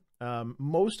editing.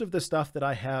 Most of the stuff that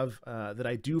I have, that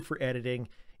I do for editing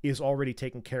is already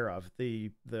taken care of.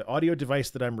 The audio device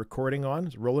that I'm recording on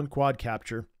is Roland Quad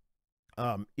Capture.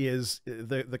 Is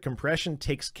the compression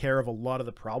takes care of a lot of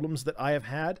the problems that I have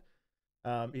had.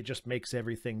 It just makes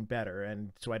everything better.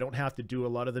 And so I don't have to do a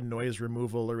lot of the noise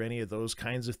removal or any of those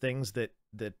kinds of things that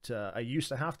I used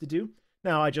to have to do.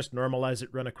 Now I just normalize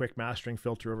it, run a quick mastering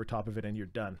filter over top of it, and you're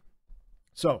done.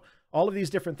 So all of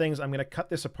these different things, I'm going to cut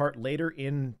this apart later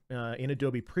in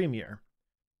Adobe Premiere.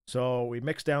 So we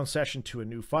mix down session to a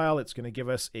new file. It's going to give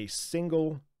us a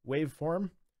single waveform.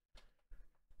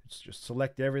 Let's just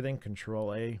select everything,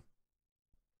 Control A.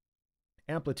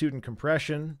 Amplitude and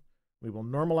compression. We will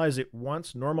normalize it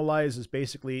once. Normalize is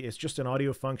basically, it's just an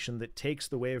audio function that takes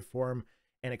the waveform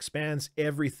and expands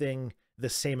everything the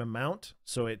same amount.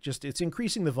 So it's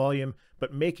increasing the volume,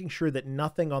 but making sure that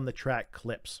nothing on the track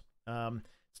clips.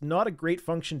 It's not a great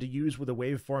function to use with a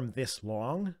waveform this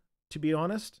long, to be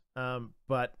honest.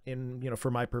 But for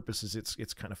my purposes,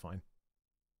 it's kind of fine.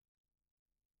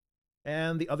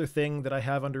 And the other thing that I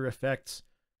have under effects,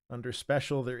 under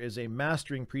special, there is a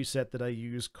mastering preset that I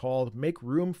use called Make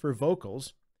Room for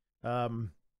Vocals. And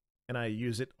I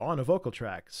use it on a vocal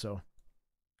track. So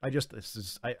I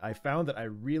found that I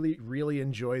really, really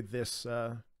enjoyed this,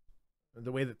 the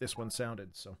way that this one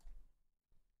sounded. So,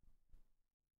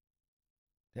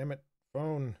 damn it,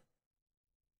 phone.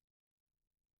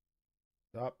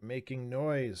 Stop making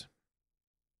noise.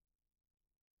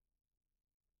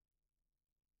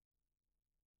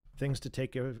 Things to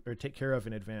take care of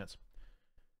in advance.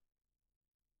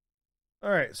 All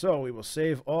right, so we will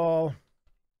save all.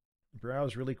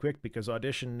 Browse really quick because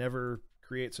Audition never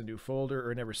creates a new folder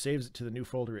or never saves it to the new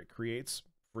folder it creates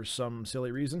for some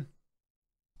silly reason.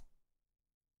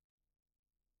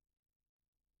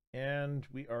 And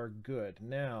we are good.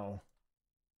 Now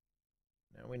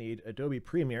we need Adobe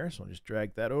Premiere, so I'll just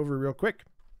drag that over real quick.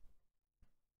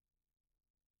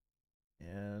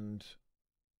 And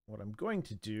what I'm going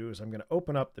to do is I'm going to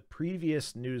open up the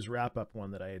previous news wrap-up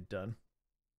one that I had done,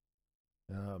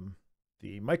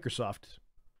 the Microsoft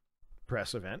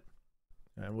press event.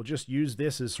 And we'll just use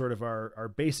this as sort of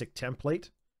our basic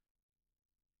template.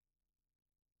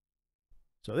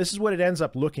 So this is what it ends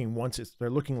up looking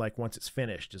like once it's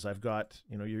finished. Is I've got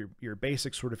your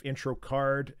basic sort of intro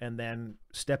card, and then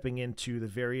stepping into the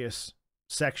various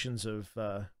sections of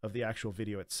the actual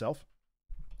video itself.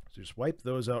 So just wipe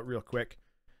those out real quick.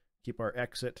 Keep our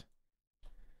exit,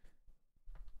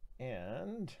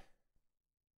 and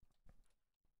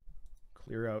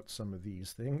clear out some of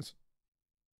these things.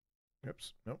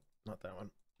 Oops, nope, not that one.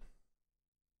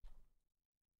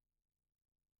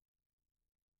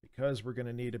 Because we're going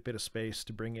to need a bit of space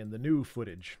to bring in the new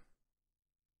footage.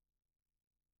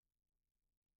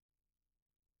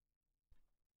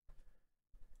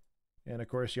 And of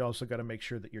course, you also got to make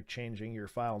sure that you're changing your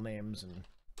file names, and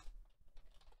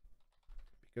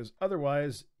because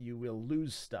otherwise you will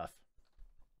lose stuff.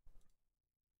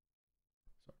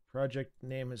 So project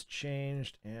name has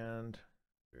changed, and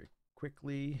very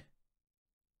quickly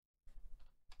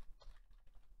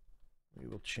we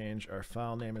will change our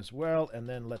file name as well, and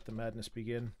then let the madness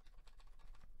begin.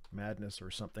 Madness or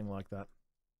something like that.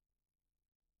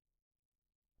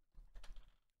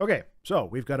 Okay, so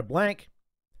we've got a blank,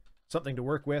 something to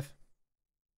work with.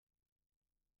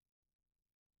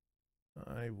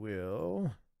 I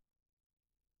will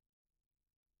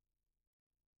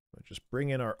just bring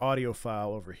in our audio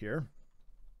file over here.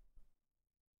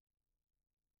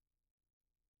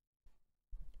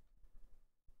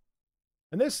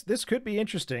 And this could be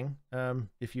interesting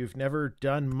if you've never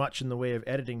done much in the way of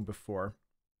editing before,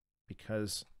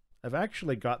 because I've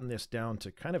actually gotten this down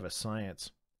to kind of a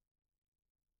science.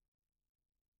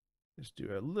 Just do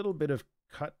a little bit of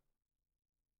cut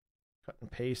and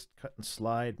paste, cut and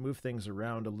slide, move things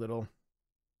around a little.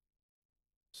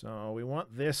 So we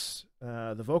want this,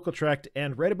 the vocal track to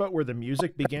end right about where the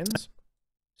music begins.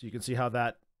 So you can see how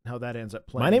that ends up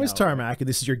playing. My name is Tarmack, and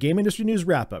this is your Game Industry News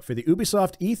Wrap-Up for the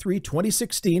Ubisoft E3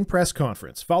 2016 press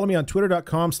conference. Follow me on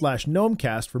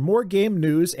twitter.com/gnomecast for more game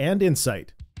news and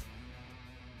insight.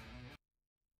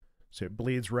 So it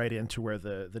bleeds right into where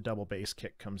the double bass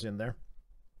kick comes in there.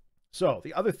 So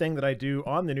the other thing that I do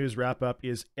on the news wrap-up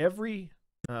is every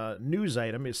news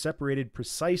item is separated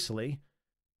precisely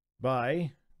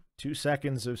by 2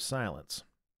 seconds of silence.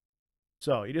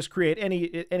 So you just create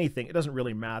anything. It doesn't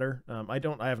really matter. I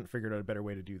haven't figured out a better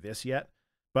way to do this yet,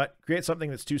 but create something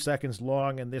that's 2 seconds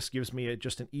long, and this gives me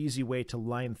just an easy way to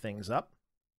line things up.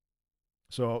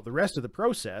 So the rest of the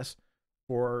process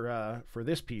for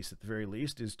this piece, at the very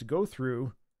least, is to go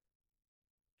through,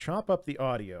 chop up the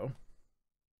audio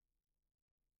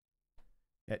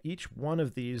at each one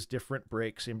of these different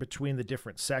breaks in between the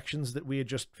different sections that we had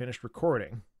just finished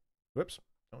recording. Whoops,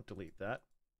 don't delete that.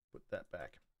 Put that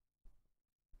back.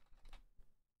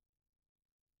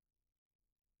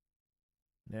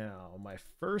 Now, my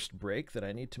first break that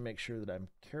I need to make sure that I'm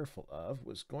careful of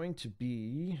was going to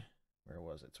be, where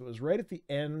was it? So it was right at the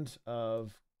end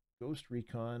of Ghost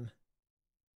Recon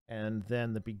and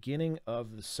then the beginning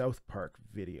of the South Park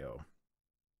video.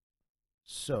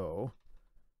 So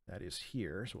that is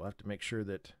here. So we'll have to make sure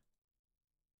that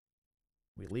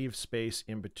we leave space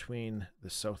in between the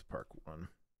South Park one,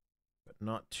 but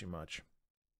not too much.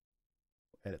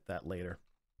 We'll edit that later.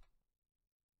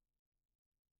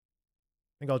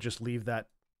 I think I'll just leave that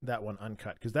one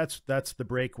uncut, because that's the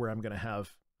break where I'm going to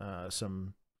have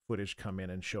some footage come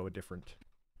in and show a different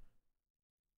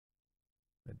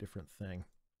thing.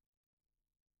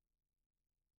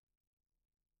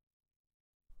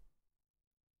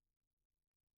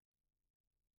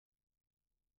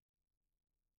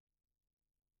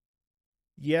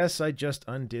 Yes, I just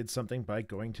undid something by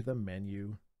going to the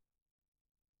menu.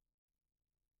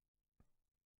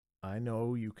 I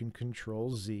know you can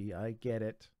Control Z, I get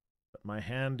it, but my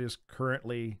hand is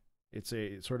currently, it's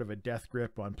a sort of a death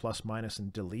grip on plus, minus,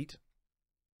 and delete.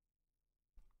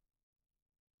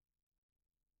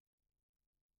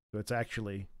 So it's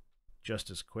actually just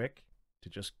as quick to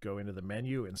just go into the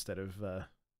menu instead of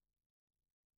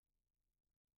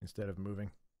moving.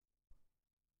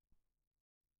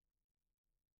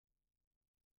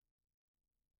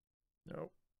 No,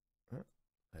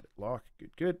 let it lock.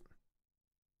 Good.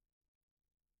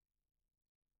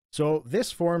 So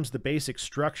this forms the basic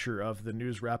structure of the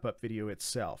news wrap-up video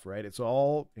itself, right? It's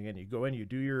all, again, you go in, you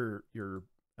do your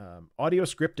audio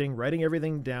scripting, writing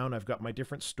everything down. I've got my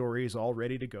different stories all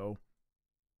ready to go.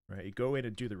 Right, you go in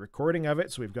and do the recording of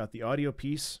it. So we've got the audio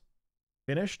piece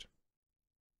finished.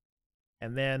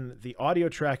 And then the audio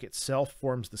track itself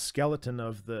forms the skeleton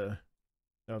of the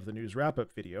news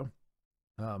wrap-up video.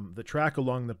 The track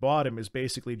along the bottom is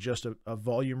basically just a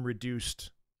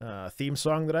volume-reduced theme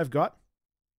song that I've got.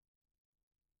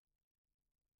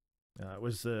 It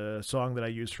was the song that I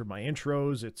used for my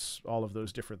intros. It's all of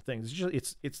those different things.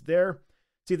 It's there.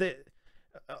 See,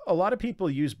 a lot of people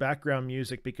use background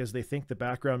music because they think the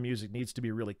background music needs to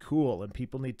be really cool and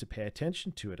people need to pay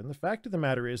attention to it. And the fact of the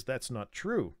matter is that's not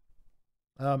true.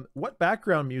 What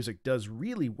background music does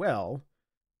really well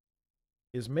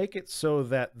is make it so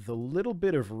that the little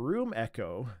bit of room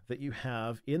echo that you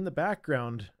have in the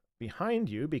background behind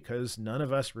you, because none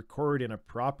of us record in a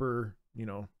proper,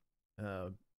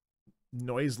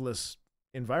 noiseless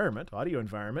environment, audio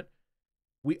environment,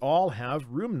 we all have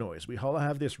room noise. We all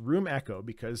have this room echo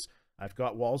because I've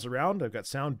got walls around, I've got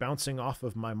sound bouncing off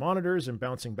of my monitors and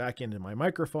bouncing back into my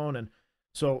microphone. And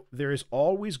so there is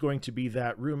always going to be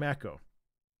that room echo.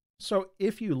 So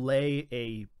if you lay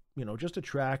just a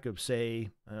track of, say,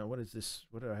 what is this?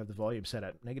 What do I have the volume set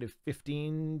at? Negative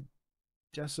 15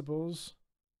 decibels,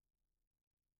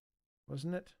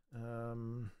 wasn't it?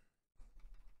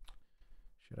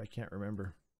 I can't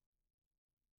remember.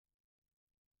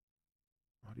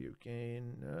 Audio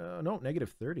gain, no,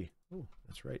 negative 30. Oh,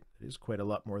 that's right. It is quite a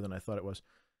lot more than I thought it was.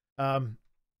 I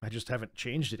just haven't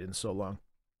changed it in so long.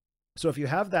 So if you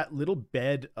have that little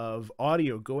bed of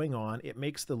audio going on, it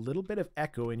makes the little bit of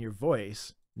echo in your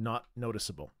voice not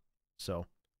noticeable. So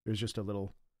there's just a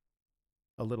little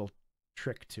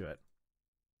trick to it.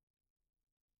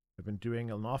 I've been doing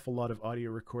an awful lot of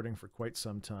audio recording for quite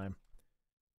some time.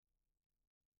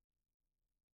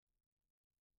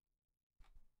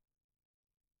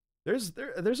 There's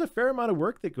a fair amount of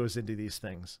work that goes into these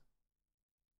things.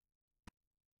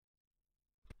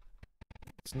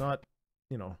 It's not,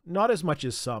 not as much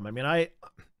as some. I mean,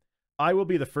 I will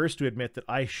be the first to admit that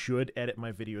I should edit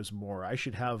my videos more. I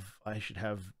should have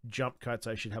jump cuts.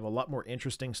 I should have a lot more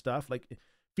interesting stuff. Like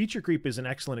Feature Creep is an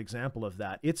excellent example of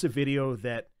that. It's a video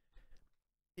that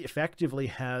effectively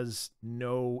has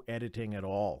no editing at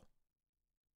all.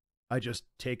 I just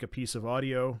take a piece of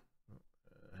audio.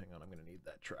 Hang on, I'm going to need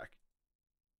that track.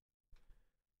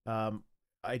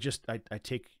 I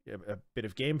take a bit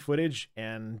of game footage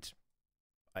and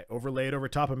I overlay it over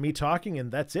top of me talking,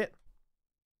 and that's it.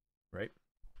 right?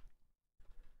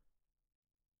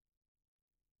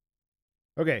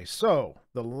 Okay, so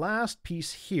the last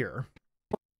piece here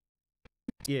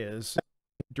is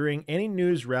during any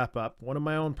news wrap up, one of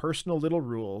my own personal little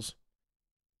rules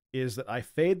is that I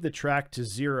fade the track to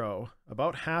 0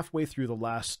 about halfway through the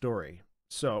last story.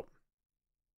 So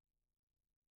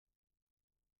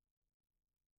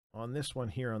on this one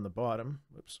here on the bottom,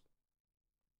 whoops,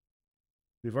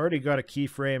 we've already got a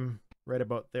keyframe right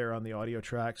about there on the audio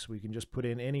tracks. We can just put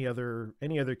in any other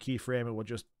keyframe and we'll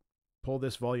just pull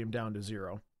this volume down to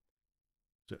 0.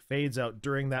 So it fades out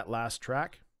during that last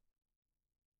track.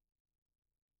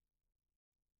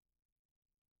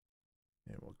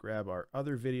 And we'll grab our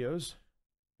other videos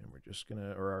and we're just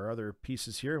gonna, or our other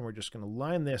pieces here, and we're just gonna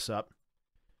line this up.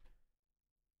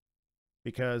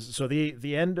 Because, so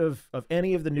the end of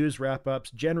any of the news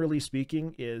wrap-ups, generally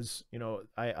speaking, is, you know,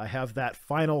 I have that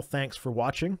final thanks for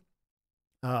watching.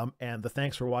 And the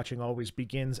thanks for watching always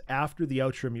begins after the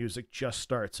outro music just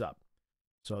starts up.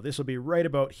 So this will be right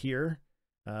about here.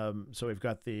 So we've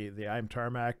got the I'm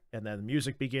Tarmack, and then the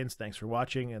music begins, thanks for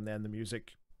watching, and then the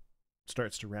music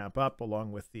starts to ramp up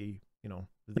along with the, you know,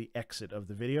 the exit of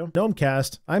the video.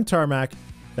 Gnomecast, I'm Tarmack,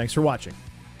 thanks for watching.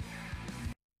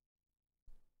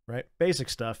 Right? Basic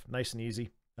stuff, nice and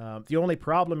easy. The only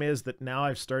problem is that now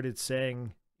I've started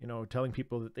saying, you know, telling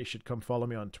people that they should come follow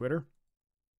me on Twitter.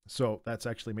 So that's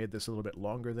actually made this a little bit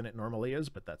longer than it normally is,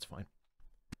 but that's fine.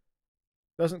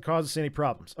 Doesn't cause us any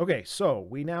problems. Okay, so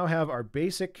we now have our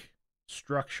basic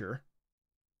structure.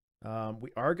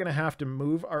 We are going to have to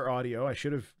move our audio. I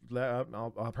should have,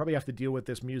 I'll probably have to deal with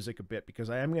this music a bit because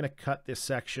I am going to cut this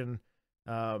section,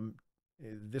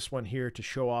 this one here, to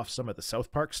show off some of the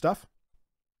South Park stuff.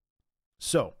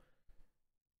 So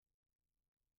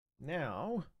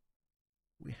now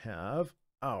we have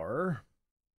our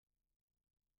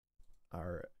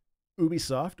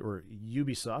Ubisoft or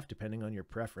Ubisoft, depending on your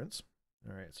preference.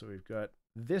 All right, so we've got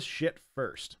this shit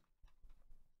first.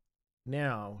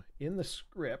 Now, in the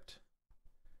script,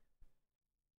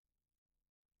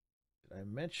 did I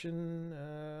mention,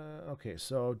 okay,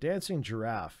 so Dancing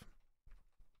Giraffe.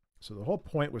 So the whole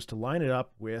point was to line it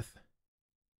up with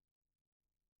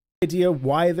idea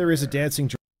why there is a dancing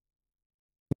giraffe.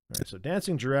 All right, so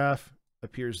Dancing Giraffe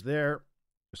appears there.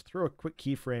 Just throw a quick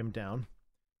keyframe down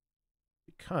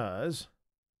because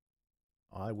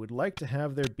I would like to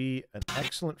have there be an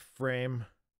excellent frame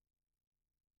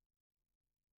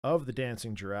of the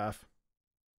dancing giraffe.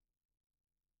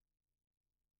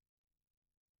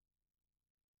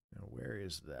 Now, where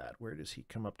is that? Where does he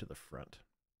come up to the front?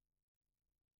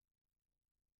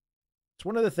 It's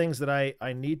one of the things that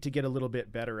I need to get a little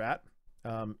bit better at,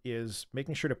 is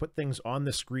making sure to put things on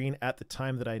the screen at the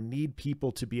time that I need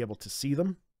people to be able to see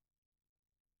them.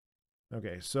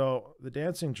 Okay, so the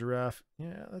dancing giraffe,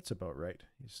 yeah, that's about right.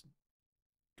 He's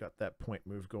got that point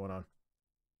move going on.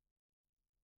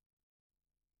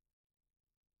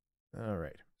 All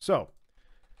right, so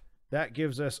that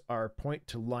gives us our point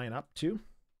to line up to.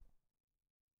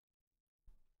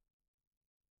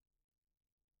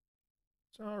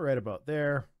 So right about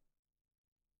there.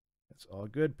 That's all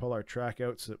good. Pull our track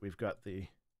out so that we've got the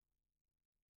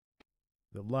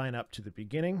line up to the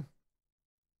beginning.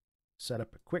 Set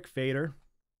up a quick fader.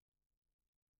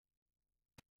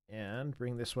 And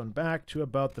bring this one back to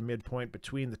about the midpoint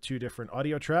between the two different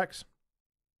audio tracks.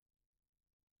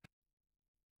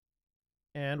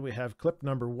 And we have clip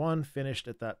number 1 finished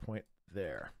at that point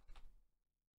there.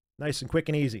 Nice and quick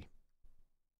and easy.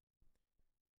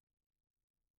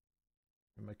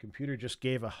 And my computer just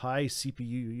gave a high CPU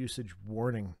usage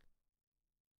warning.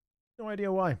 No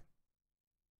idea why.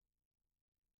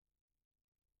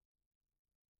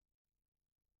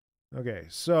 Okay,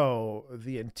 so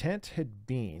the intent had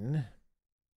been, I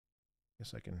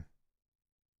guess I can.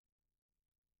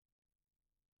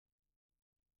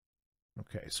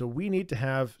 Okay, so we need to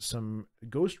have some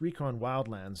Ghost Recon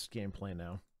Wildlands gameplay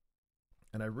now.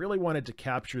 And I really wanted to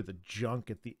capture the junk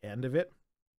at the end of it.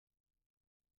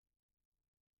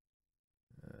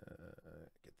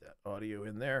 Get that audio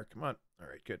in there. Come on. All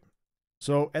right, good.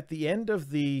 So at the end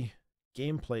of the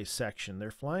gameplay section,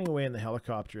 they're flying away in the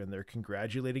helicopter and they're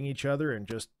congratulating each other, and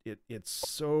just it's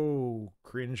so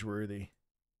cringeworthy.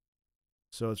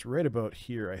 So it's right about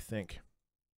here, I think.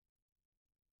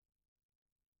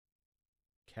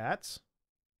 Cats?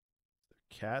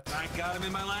 Cats? I got him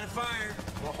in my line of fire.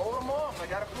 Well, hold him off. I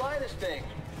gotta fly this thing.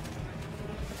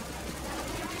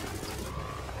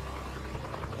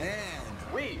 And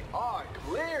We are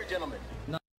clear, gentlemen.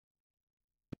 No,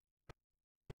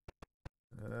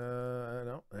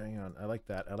 hang on. I like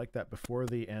that. I like that before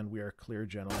the "and we are clear,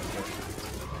 gentlemen."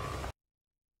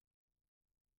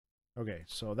 Okay,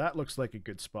 so that looks like a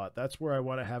good spot. That's where I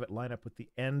want to have it line up with the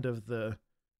end of the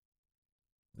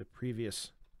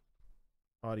previous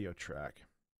audio track.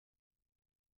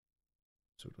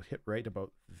 So it'll hit right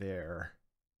about there.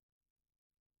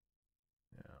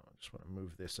 Now I just want to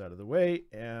move this out of the way,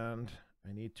 and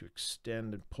I need to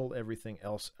extend and pull everything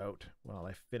else out while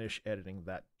I finish editing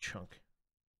that chunk.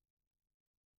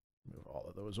 Move all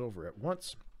of those over at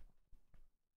once.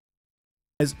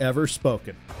 Has ever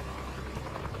spoken.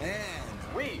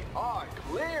 And we are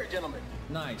clear, gentlemen.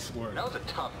 Nice work. That was a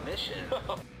tough mission.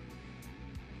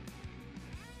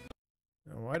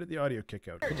 Now, why did the audio kick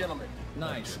out? Clear, gentlemen.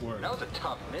 Nice work. That was a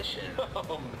tough mission.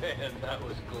 Oh man, that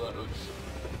was close.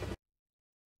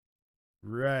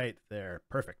 Right there.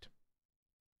 Perfect.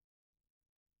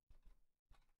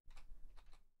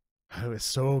 It was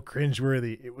so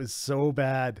cringeworthy. It was so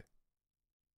bad.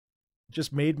 It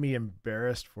just made me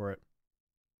embarrassed for it.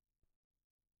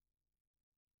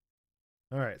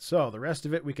 All right, so the rest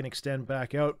of it we can extend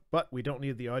back out, but we don't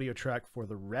need the audio track for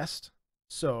the rest.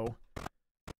 So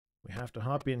we have to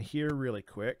hop in here really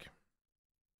quick.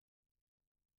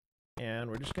 And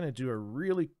we're just going to do a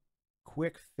really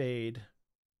quick fade,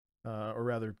 or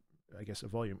rather, I guess a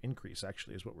volume increase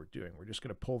actually is what we're doing. We're just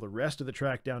going to pull the rest of the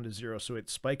track down to 0 so it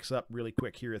spikes up really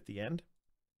quick here at the end.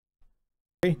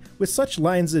 With such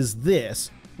lines as this,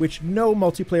 which no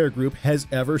multiplayer group has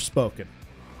ever spoken.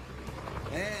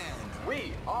 And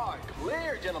we are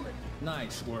clear, gentlemen.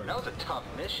 Nice work. That was a tough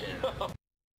mission.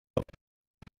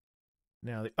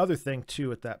 Now, the other thing,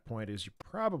 too, at that point is you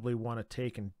probably want to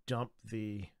take and dump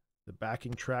the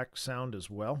backing track sound as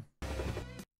well.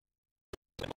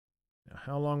 Now,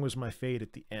 how long was my fade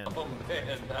at the end? Oh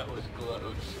man, that was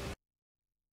close.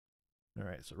 All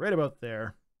right, so right about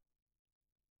there.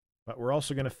 But we're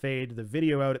also going to fade the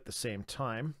video out at the same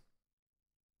time.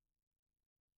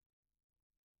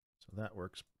 So that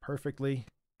works perfectly.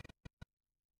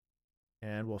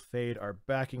 And we'll fade our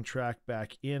backing track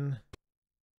back in.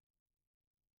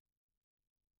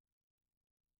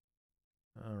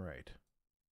 All right.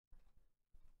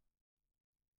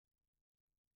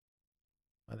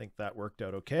 I think that worked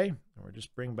out okay. And we'll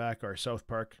just bring back our South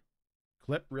Park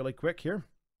clip really quick here,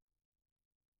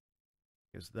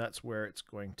 because that's where it's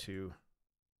going to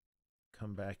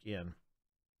come back in.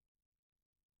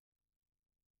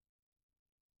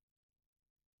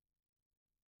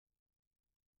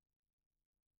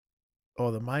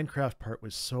 Oh, the Minecraft part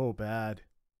was so bad.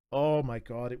 Oh my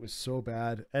God, it was so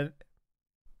bad.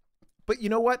 But you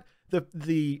know what?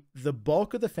 The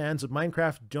bulk of the fans of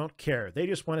Minecraft don't care. They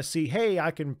just want to see, hey,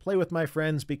 I can play with my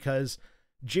friends because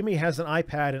Jimmy has an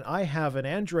iPad and I have an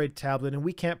Android tablet and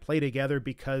we can't play together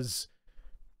because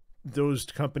those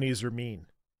companies are mean.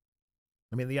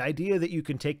 I mean, the idea that you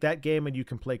can take that game and you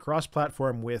can play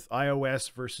cross-platform with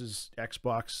iOS versus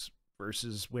Xbox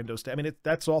versus Windows 10, I mean,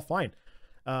 that's all fine.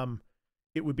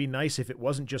 It would be nice if it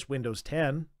wasn't just Windows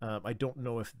 10. I don't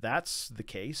know if that's the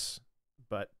case,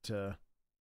 but I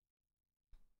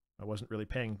wasn't really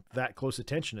paying that close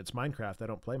attention. It's Minecraft. I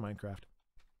don't play Minecraft.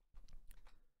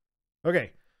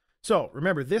 Okay, so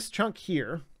remember this chunk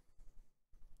here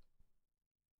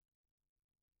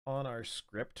on our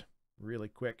script, really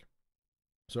quick.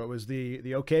 So it was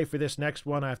the okay for this next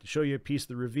one. I have to show you a piece of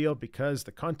the reveal because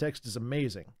the context is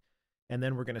amazing. And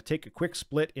then we're going to take a quick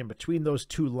split in between those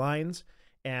two lines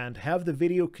and have the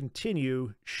video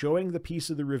continue showing the piece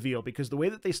of the reveal, because the way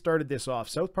that they started this off,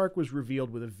 South Park was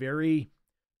revealed with a very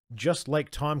just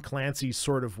like Tom Clancy's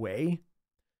sort of way.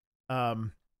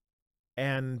 And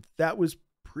that was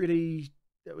pretty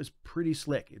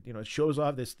slick. It shows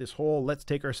off this whole let's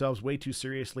take ourselves way too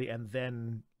seriously and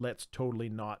then let's totally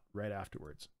not right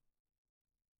afterwards.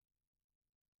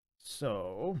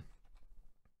 So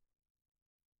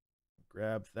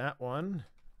grab that one.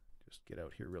 Just get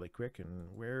out here really quick,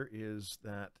 and where is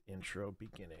that intro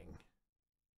beginning?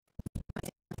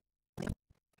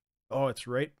 Oh, it's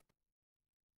right.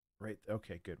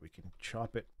 Okay, good. We can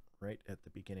chop it right at the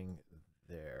beginning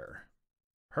there.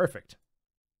 Perfect.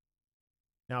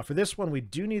 Now for this one, we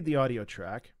do need the audio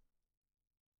track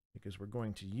because we're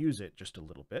going to use it just a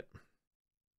little bit.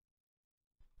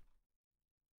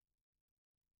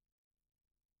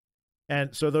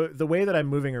 And so the way that I'm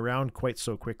moving around quite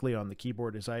so quickly on the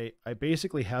keyboard is I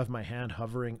basically have my hand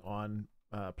hovering on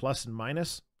plus and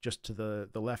minus just to the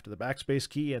left of the backspace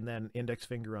key, and then index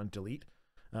finger on delete.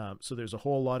 So there's a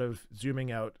whole lot of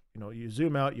zooming out. You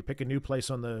zoom out, you pick a new place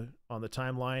on the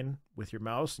timeline with your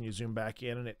mouse, and you zoom back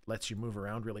in, and it lets you move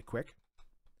around really quick.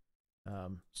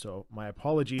 So my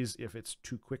apologies if it's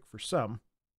too quick for some.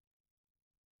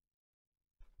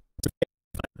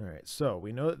 All right, so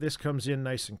we know that this comes in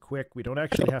nice and quick. We don't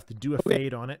actually have to do a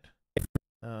fade on it.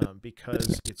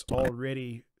 because it's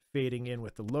already fading in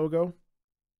with the logo.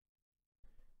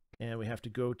 And we have to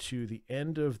go to the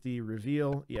end of the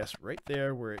reveal. Yes, right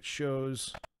there where it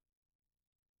shows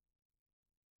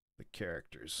the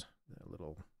characters, the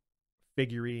little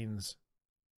figurines,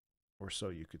 or so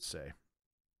you could say.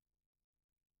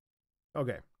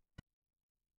 Okay.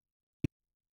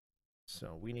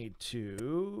 So we need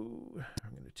to,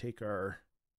 I'm going to take our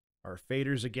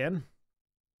faders again.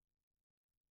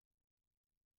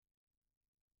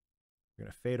 We're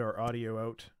going to fade our audio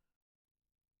out,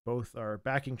 both our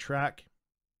backing track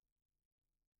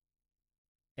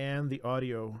and the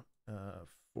audio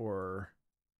for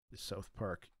the South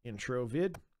Park intro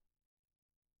vid.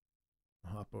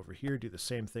 I'll hop over here, do the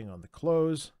same thing on the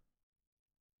close.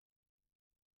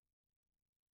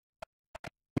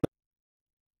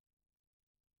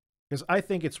 Because I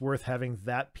think it's worth having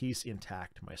that piece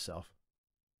intact myself.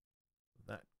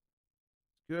 That's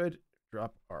good.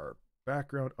 Drop our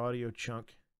background audio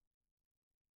chunk.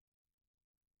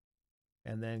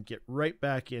 And then get right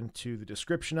back into the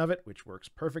description of it, which works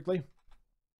perfectly.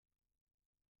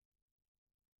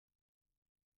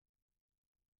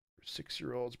 For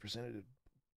 6-year-olds presented,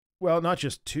 well, not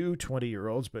just to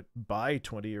 20-year-olds, but by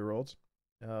 20-year-olds.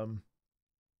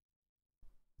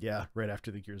 Yeah, right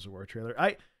after the Gears of War trailer.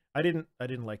 I didn't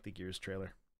like the Gears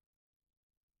trailer.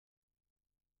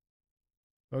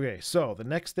 Okay, so the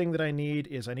next thing that I need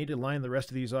is I need to line the rest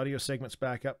of these audio segments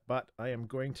back up, but I am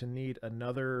going to need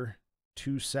another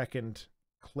 2-second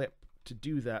clip to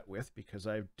do that with because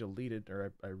I've deleted,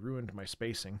 or I ruined my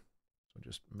spacing. So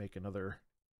just make another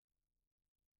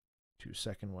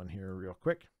 2-second one here real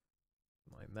quick.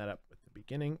 Line that up at the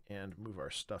beginning and move our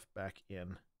stuff back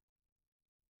in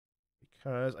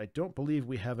because I don't believe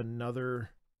we have another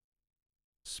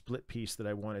split piece that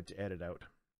I wanted to edit out.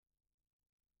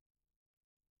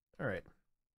 All right.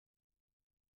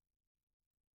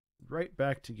 Right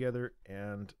back together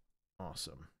and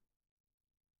awesome.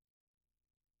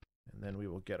 And then we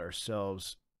will get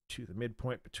ourselves to the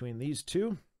midpoint between these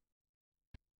two.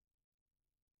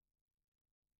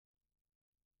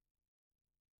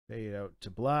 Fade out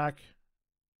to black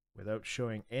without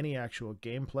showing any actual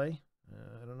gameplay.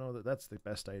 I don't know that that's the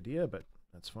best idea, but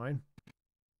that's fine.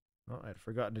 Oh, I'd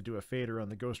forgotten to do a fader on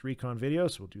the Ghost Recon video,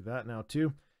 so we'll do that now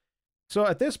too. So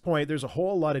at this point, there's a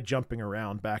whole lot of jumping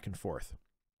around back and forth.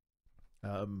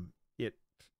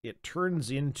 It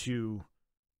turns into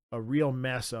a real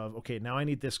mess of, okay, now I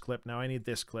need this clip, now I need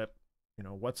this clip. You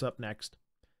know, what's up next?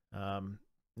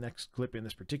 Next clip in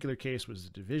this particular case was the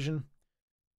Division.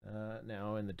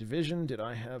 Now in the Division, did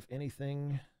I have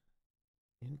anything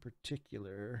in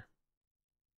particular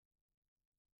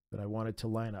that I wanted to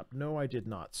line up? No, I did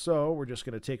not. So we're just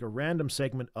going to take a random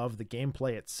segment of the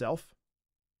gameplay itself.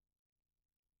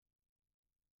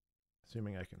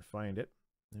 Assuming I can find it.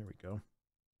 There we go.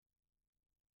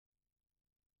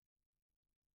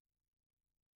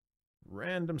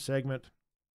 Random segment.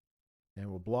 And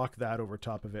we'll block that over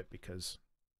top of it because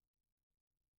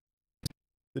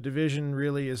the Division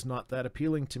really is not that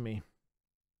appealing to me.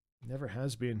 Never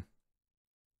has been.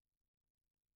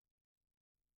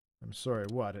 I'm sorry,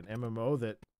 what? An MMO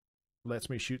that lets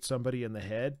me shoot somebody in the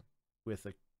head with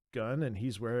a gun and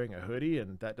he's wearing a hoodie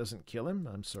and that doesn't kill him?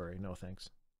 I'm sorry, no thanks.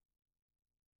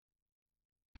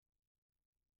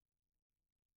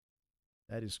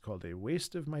 That is called a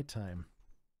waste of my time.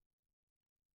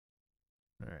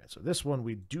 All right, so this one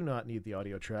we do not need the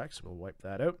audio track, so we'll wipe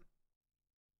that out.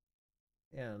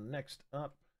 And next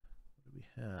up, what do we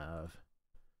have?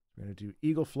 We're going to do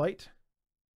Eagle Flight.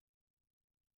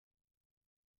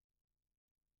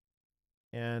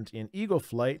 And in Eagle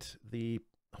Flight, the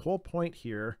whole point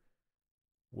here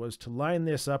was to line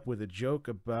this up with a joke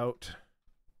about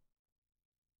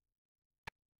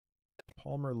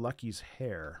Palmer Lucky's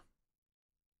hair.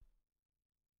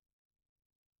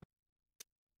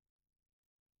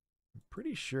 I'm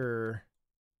pretty sure,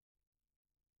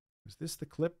 was this the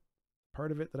clip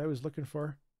part of it that I was looking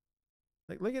for?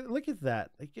 Like, look at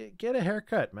that. Like, get a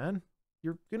haircut, man.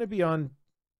 You're going to be on...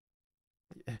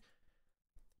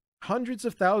 Hundreds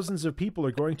of thousands of people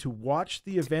are going to watch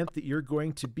the event that you're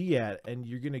going to be at, and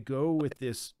you're going to go with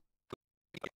this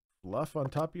fluff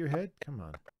on top of your head? Come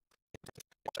on.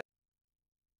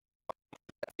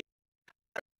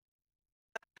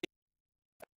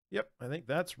 Yep, I think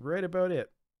that's right about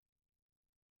it.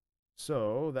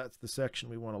 So that's the section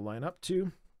we want to line up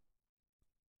to.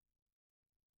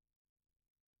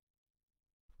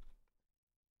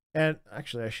 And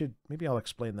actually, maybe I'll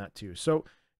explain that too. So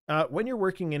when you're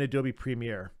working in Adobe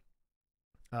Premiere,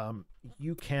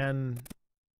 you can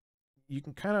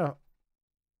kind of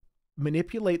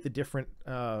manipulate the different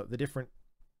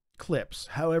clips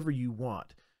however you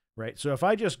want, right? So if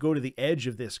I just go to the edge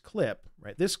of this clip,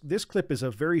 right, this clip is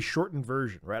a very shortened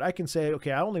version, right? I can say,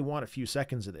 okay, I only want a few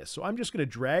seconds of this. So I'm just going to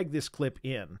drag this clip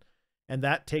in, and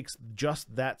that takes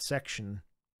just that section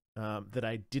that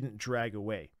I didn't drag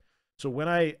away. So when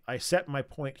I set my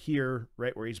point here,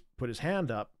 right, where he's put his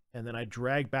hand up, and then I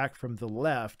drag back from the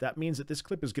left, that means that this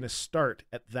clip is going to start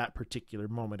at that particular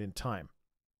moment in time.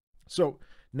 So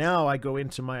now I go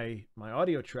into my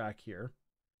audio track here,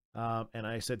 and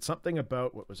I said something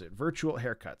about, what was it, virtual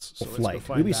haircuts. So Flight.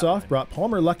 Ubisoft brought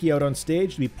Palmer Luckey out on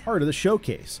stage to be part of the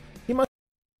showcase. He must.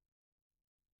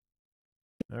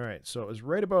 All right, so it was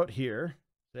right about here,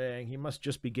 saying he must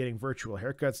just be getting virtual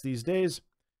haircuts these days.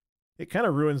 It kind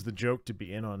of ruins the joke to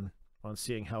be in on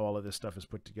seeing how all of this stuff is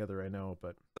put together, I know,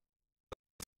 but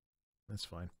that's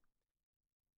fine.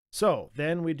 So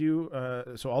then we do,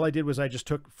 so all I did was I just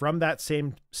took from that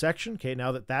same section, okay,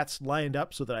 now that that's lined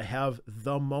up so that I have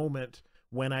the moment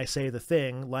when I say the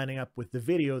thing lining up with the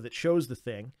video that shows the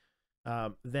thing,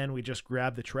 then we just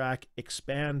grab the track,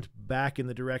 expand back in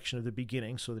the direction of the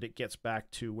beginning so that it gets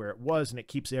back to where it was and it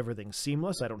keeps everything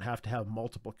seamless. I don't have to have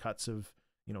multiple cuts of,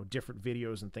 you know, different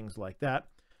videos and things like that.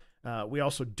 We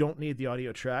also don't need the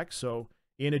audio track. So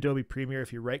in Adobe Premiere,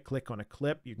 if you right click on a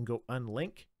clip, you can go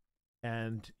unlink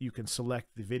and you can select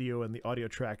the video and the audio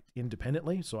track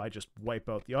independently. So I just wipe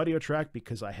out the audio track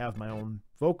because I have my own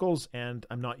vocals and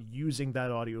I'm not using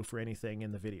that audio for anything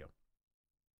in the video.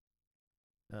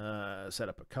 Set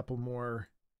up a couple more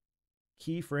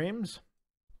keyframes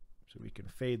so we can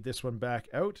fade this one back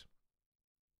out.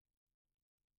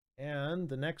 And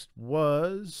the next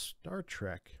was Star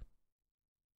Trek.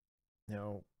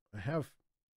 Now, I have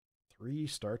 3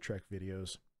 Star Trek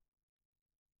videos.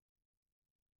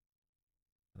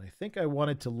 And I think I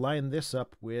wanted to line this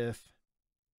up with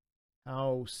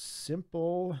how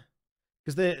simple,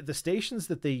 because the stations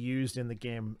that they used in the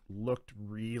game looked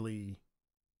really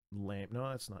lame. No,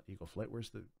 that's not Eagle Flight.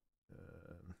 Where's the...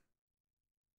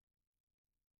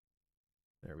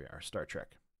 there we are, Star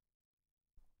Trek.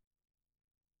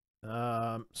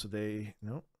 So they...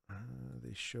 No,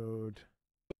 they showed...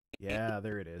 Yeah,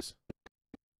 there it is.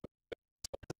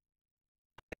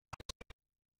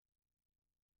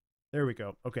 There we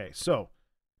go. Okay, so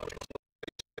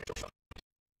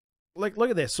like look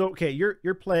at this. So okay,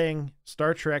 you're playing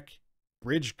Star Trek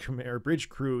Bridge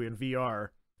Crew in VR,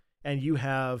 and you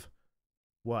have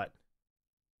what?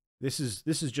 This is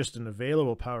just an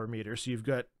available power meter. So you've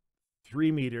got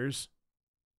 3 meters,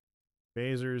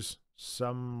 phasers,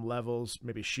 some levels,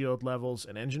 maybe shield levels,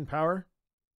 and engine power.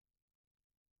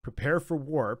 Prepare for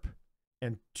warp,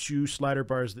 and 2 slider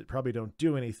bars that probably don't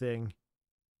do anything,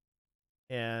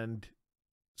 and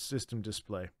system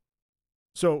display.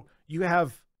 So you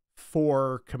have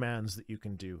 4 commands that you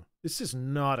can do. This is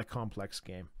not a complex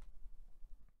game.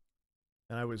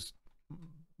 And I was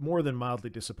more than mildly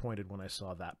disappointed when I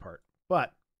saw that part.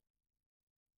 But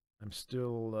I'm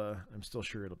still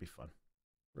sure it'll be fun,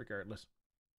 regardless.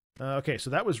 Okay, so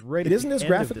that was right. It isn't as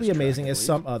graphically amazing as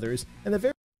some others, and the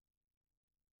very...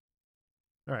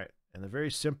 All right, and the very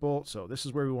simple. So this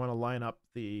is where we want to line up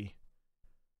the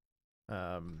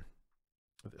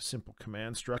simple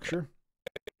command structure,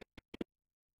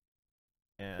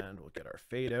 and we'll get our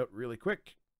fade out really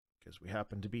quick because we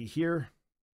happen to be here.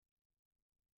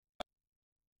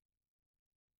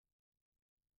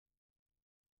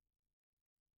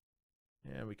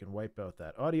 And we can wipe out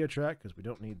that audio track because we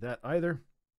don't need that either.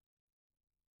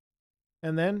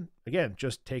 And then again,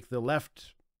 just take the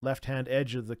left-hand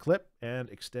edge of the clip and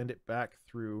extend it back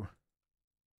through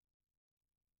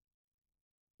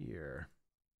here.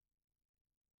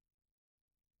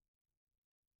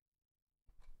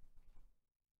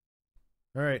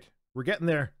 All right, we're getting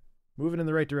there. Moving in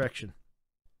the right direction.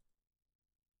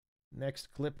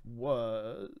 Next clip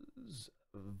was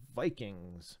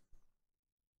Vikings.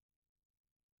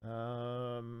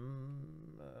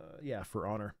 Yeah, For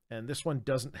Honor. And this one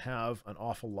doesn't have an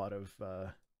awful lot of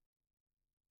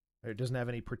it doesn't have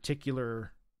any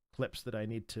particular clips that I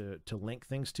need to link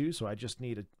things to, so I just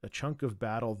need a chunk of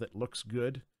battle that looks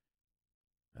good.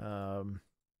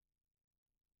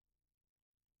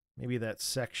 Maybe that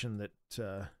section that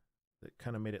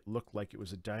kind of made it look like it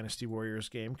was a Dynasty Warriors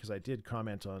game, because I did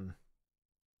comment on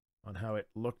how it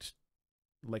looked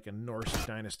like a Norse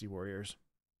Dynasty Warriors.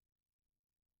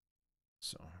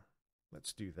 So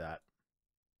let's do that.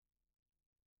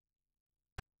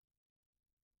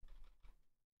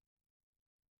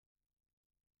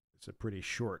 It's a pretty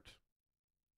short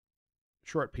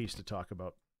piece to talk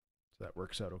about, so that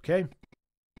works out okay.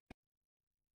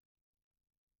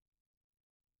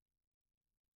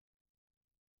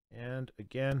 And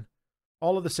again,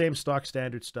 all of the same stock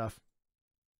standard stuff.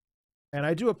 And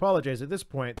I do apologize at this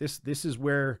point. This is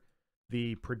where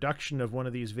the production of one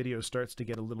of these videos starts to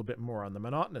get a little bit more on the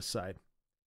monotonous side.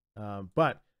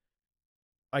 But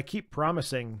I keep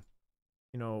promising,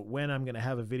 you know, when I'm going to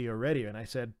have a video ready. And I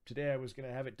said today I was going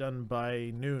to have it done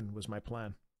by noon was my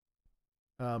plan.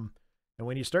 And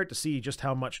when you start to see just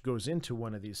how much goes into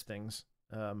one of these things,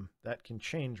 that can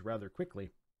change rather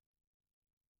quickly.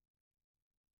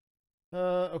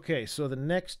 Okay, so the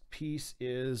next piece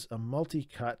is a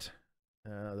multi-cut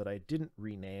that I didn't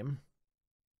rename.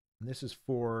 And this is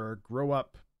for Grow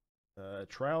Up,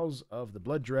 Trials of the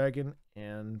Blood Dragon,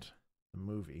 and the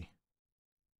movie.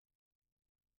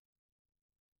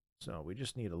 So we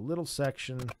just need a little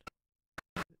section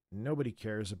nobody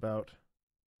cares about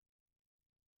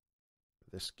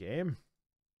this game.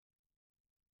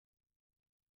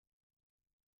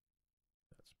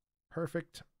 That's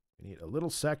perfect. We need a little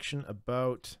section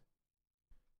about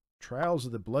Trials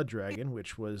of the Blood Dragon,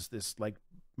 which was this like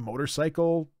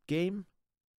motorcycle game.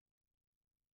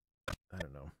 I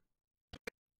don't know.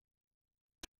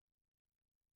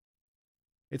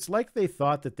 It's like they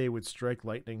thought that they would strike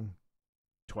lightning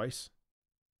twice,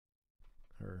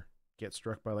 or get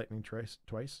struck by lightning twice.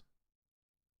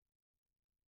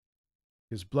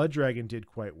 Because Blood Dragon did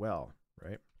quite well,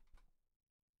 right?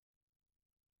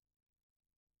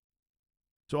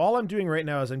 So all I'm doing right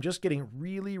now is I'm just getting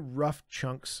really rough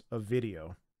chunks of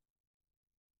video.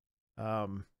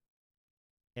 And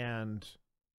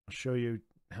I'll show you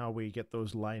how we get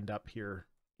those lined up here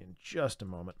in just a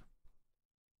moment.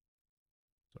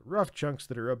 So rough chunks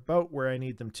that are about where I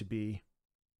need them to be.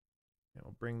 And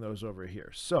we'll bring those over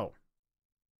here. So,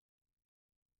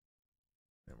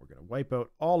 and we're going to wipe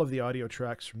out all of the audio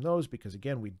tracks from those because,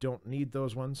 again, we don't need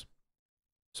those ones.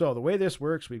 So the way this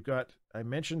works, we've got, I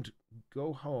mentioned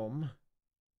Go Home.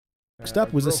 Next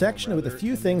up was a section with a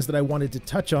few things that I wanted to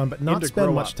touch on but not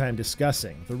spend much time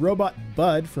discussing. The robot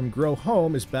Bud from Grow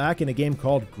Home is back in a game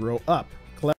called Grow Up.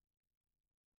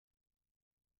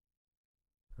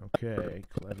 Okay,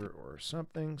 clever or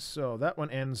something. So that one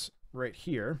ends right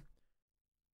here.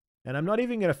 And I'm not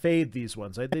even going to fade these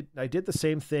ones. I did the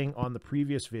same thing on the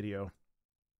previous video.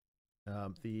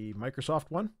 The Microsoft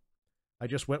one. I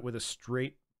just went with a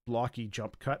straight blocky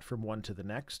jump cut from one to the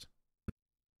next.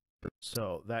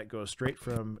 So that goes straight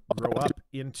from Grow Up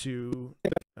into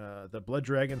the Blood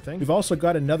Dragon thing. We've also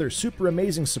got another super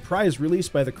amazing surprise release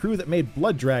by the crew that made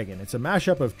Blood Dragon. It's a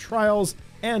mashup of Trials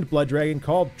and Blood Dragon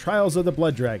called Trials of the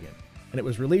Blood Dragon. And it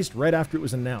was released right after it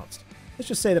was announced. Let's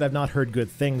just say that I've not heard good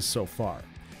things so far.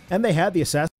 And they had the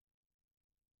Assassin.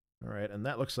 All right, and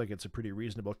that looks like it's a pretty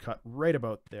reasonable cut right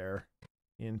about there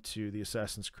into the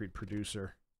Assassin's Creed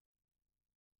producer.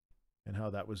 And how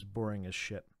that was boring as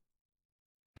shit.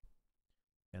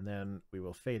 And then we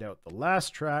will fade out the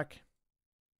last track.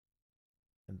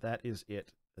 And that is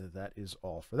it. That is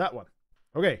all for that one.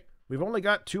 Okay, we've only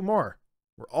got two more.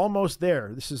 We're almost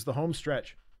there. This is the home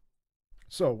stretch.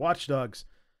 So, Watch Dogs.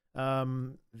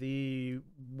 The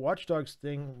Watch Dogs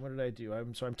thing, what did I do?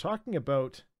 I'm talking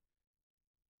about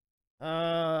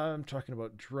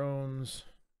drones,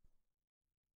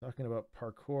 talking about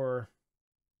parkour,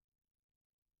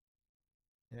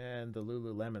 and the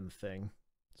Lululemon thing.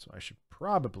 So I should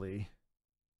probably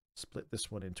split this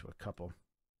one into a couple.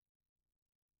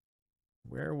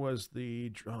 Where was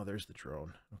the... Oh, there's the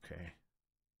drone. Okay.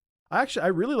 I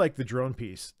really like the drone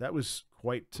piece. That was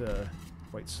quite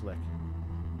slick.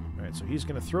 All right, so he's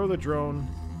going to throw the drone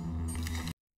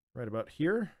right about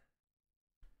here.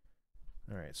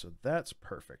 All right, so that's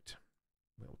perfect.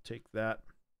 We'll take that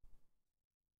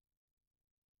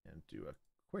and do a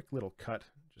quick little cut.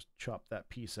 Just chop that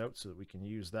piece out so that we can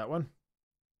use that one.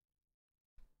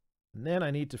 And then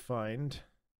I need to find...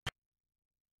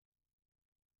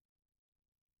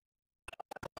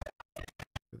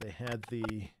 They had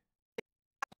the...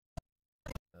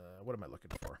 what am I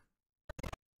looking for?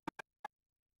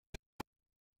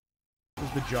 This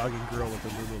is the jogging girl with the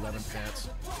Lululemon pants.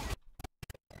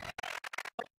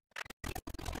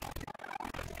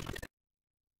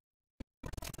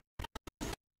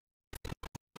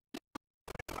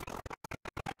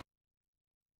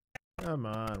 Come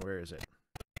on, where is it?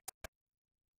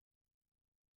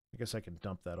 I guess I can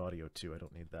dump that audio too. I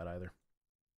don't need that either.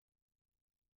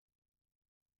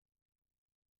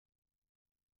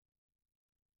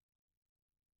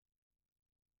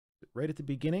 Right at the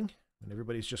beginning, when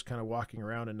everybody's just kind of walking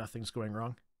around and nothing's going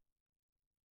wrong.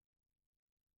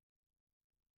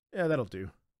 Yeah, that'll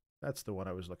do. That's the one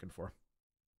I was looking for.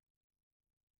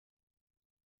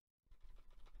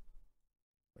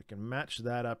 I can match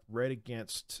that up right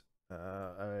against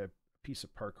a piece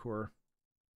of parkour.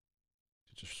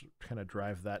 to just kind of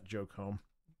drive that joke home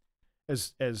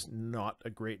as not a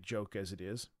great joke as it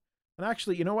is. And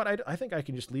actually, you know what? I think I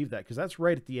can just leave that because that's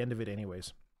right at the end of it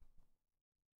anyways.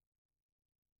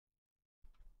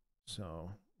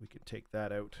 So we can take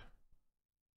that out.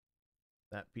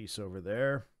 That piece over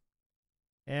there.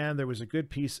 And there was a good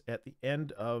piece at the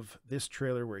end of this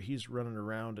trailer where he's running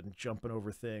around and jumping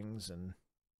over things, and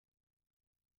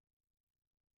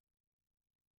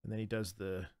then he does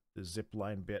the zip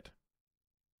line bit.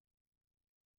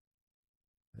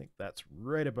 I think that's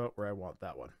right about where I want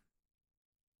that one.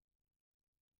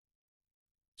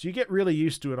 So you get really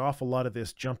used to an awful lot of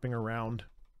this jumping around,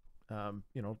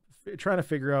 you know, trying to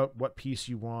figure out what piece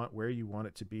you want, where you want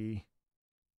it to be.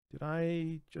 Did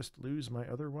I just lose my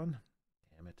other one?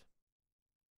 Damn it.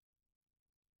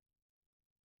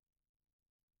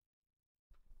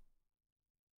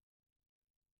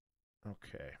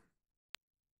 Okay.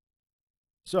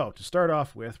 So to start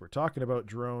off with, we're talking about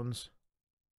drones.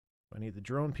 I need the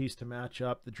drone piece to match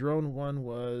up. The drone one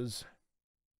was...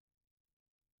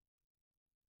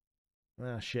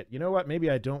 Ah, shit. You know what? Maybe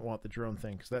I don't want the drone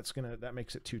thing because that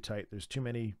makes it too tight. There's too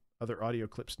many other audio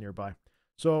clips nearby.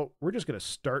 So we're just going to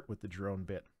start with the drone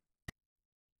bit.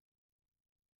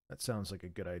 That sounds like a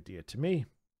good idea to me.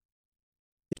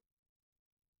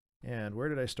 And where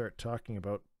did I start talking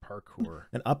about parkour?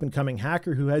 An up-and-coming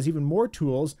hacker who has even more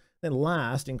tools than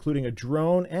last, including a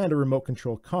drone and a remote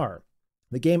control car.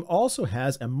 The game also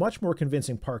has a much more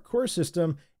convincing parkour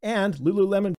system and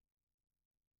Lululemon.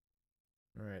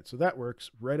 All right, so that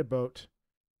works right about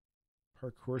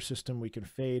parkour system. We can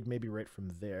fade maybe right from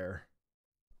there.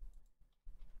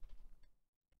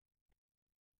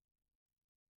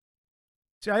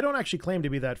 See, I don't actually claim to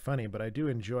be that funny, but I do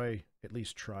enjoy at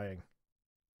least trying.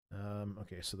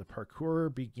 Okay, so the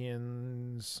parkour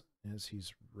begins as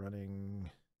he's running.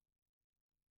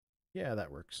 Yeah,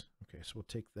 that works. Okay, so we'll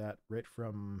take that right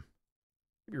from,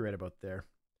 maybe right about there.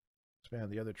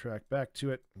 Expand the other track back to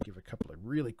it and give a couple of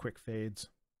really quick fades.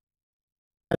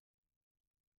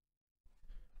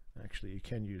 Actually, you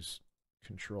can use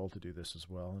Control to do this as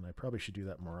well, and I probably should do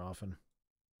that more often.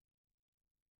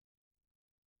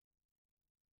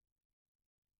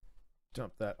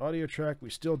 Dump that audio track we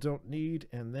still don't need,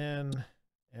 and then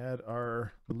add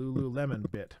our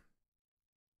Lululemon bit.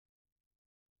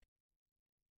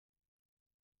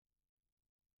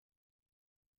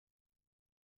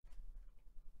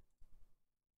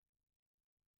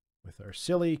 With our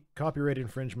silly copyright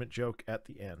infringement joke at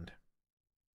the end.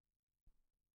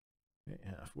 Okay,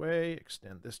 halfway,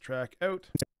 extend this track out.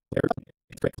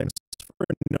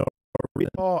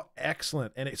 Oh,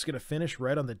 excellent. And it's going to finish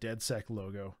right on the DeadSec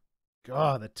logo.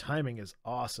 God, the timing is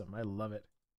awesome. I love it.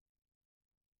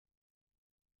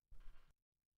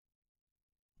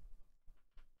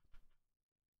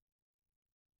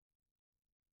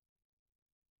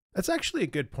 That's actually a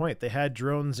good point. They had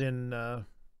drones in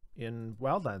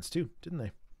Wildlands too, didn't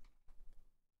they?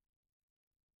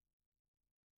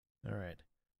 All right.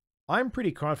 I'm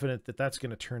pretty confident that that's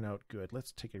going to turn out good.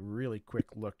 Let's take a really quick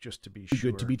look just to be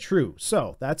sure. Good to be true.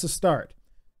 So that's a start.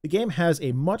 The game has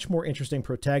a much more interesting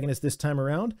protagonist this time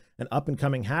around, an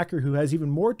up-and-coming hacker who has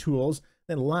even more tools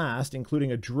than last,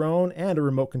 including a drone and a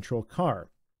remote control car.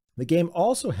 The game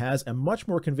also has a much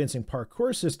more convincing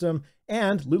parkour system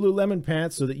and Lululemon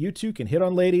pants so that you two can hit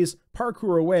on ladies,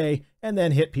 parkour away, and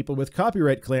then hit people with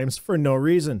copyright claims for no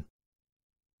reason.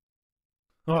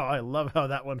 Oh, I love how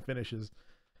that one finishes.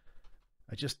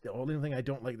 The only thing I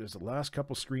don't like, there's the last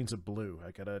couple screens of blue.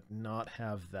 I gotta not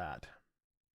have that.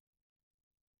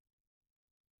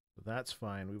 So that's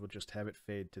fine. We will just have it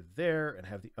fade to there and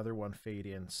have the other one fade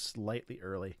in slightly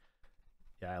early.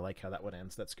 Yeah, I like how that one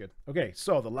ends. That's good. Okay,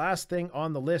 so the last thing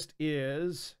on the list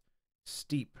is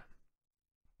steep.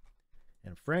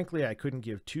 And frankly, I couldn't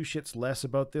give two shits less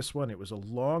about this one. It was a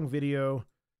long video,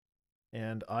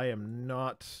 and I am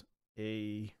not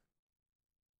a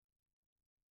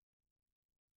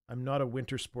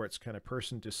winter sports kind of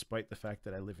person, despite the fact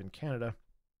that I live in Canada.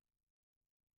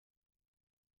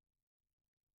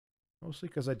 Mostly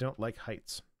because I don't like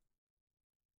heights.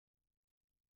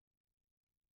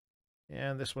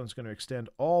 And this one's going to extend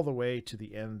all the way to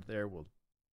the end there. We'll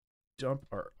dump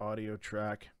our audio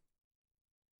track.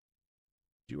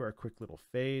 Do our quick little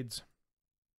fades.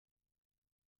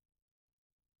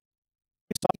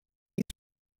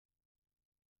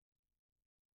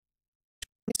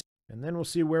 And then we'll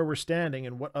see where we're standing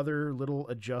and what other little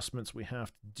adjustments we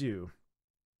have to do.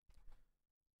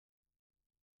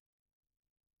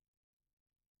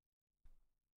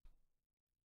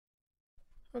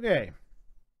 Okay.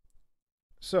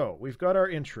 So we've got our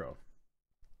intro.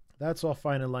 That's all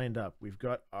fine and lined up. We've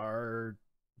got our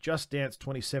Just Dance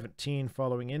 2017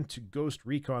 following into Ghost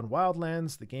Recon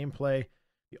Wildlands. The gameplay,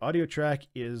 the audio track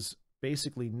is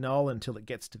basically null until it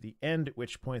gets to the end, at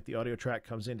which point the audio track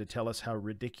comes in to tell us how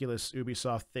ridiculous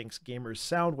Ubisoft thinks gamers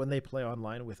sound when they play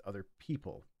online with other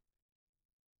people.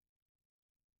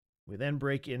 We then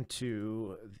break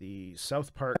into the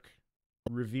South Park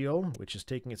reveal, which is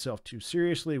taking itself too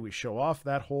seriously. We show off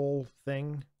that whole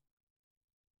thing.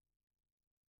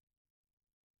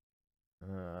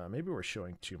 Maybe we're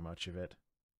showing too much of it.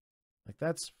 Like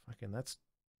that's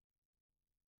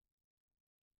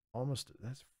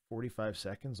 45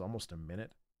 seconds, almost a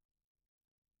minute.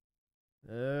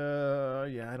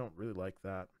 Yeah, I don't really like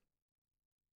that.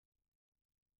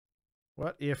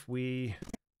 What if we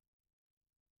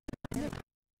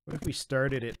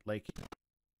started it like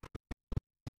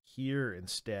here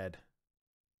instead?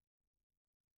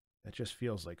 That just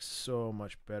feels like so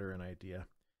much better an idea.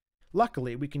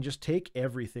 Luckily, we can just take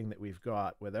everything that we've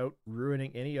got without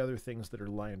ruining any other things that are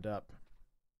lined up.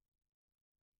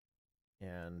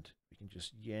 And we can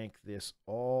just yank this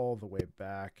all the way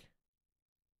back.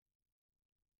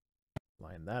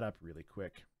 Line that up really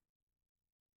quick.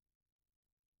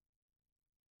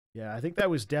 Yeah, I think that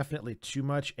was definitely too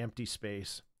much empty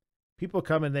space. People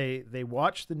come and they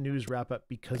watch the news wrap up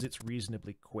because it's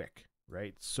reasonably quick,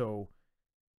 right? So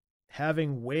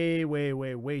having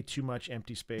way too much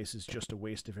empty space is just a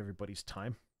waste of everybody's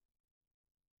time.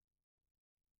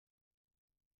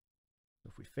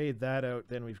 If we fade that out,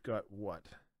 then we've got what?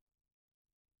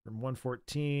 From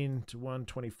 114 to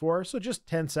 124. So just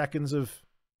 10 seconds of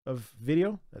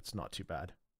video. That's not too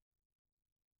bad.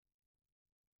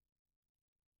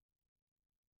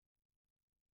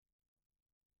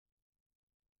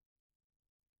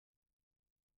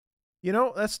 You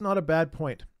know, that's not a bad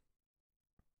point.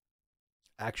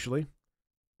 Actually,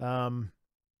 the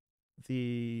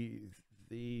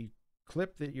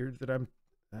clip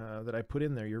that I put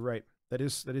in there, you're right. That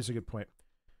is a good point.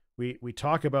 We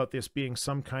talk about this being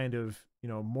some kind of, you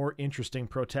know, more interesting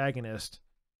protagonist,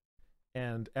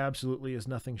 and absolutely is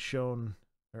nothing shown,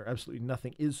 or absolutely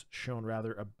nothing is shown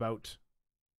rather about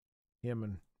him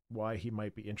and why he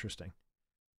might be interesting.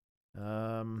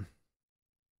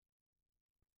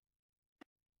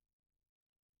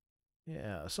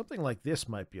 Yeah, something like this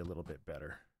might be a little bit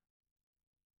better.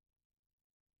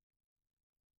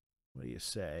 What do you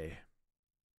say?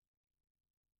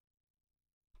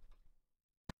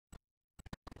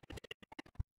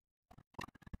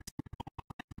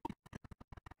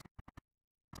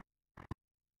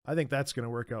 I think that's going to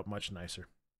work out much nicer.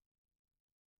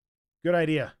 Good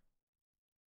idea.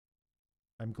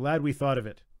 I'm glad we thought of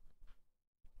it.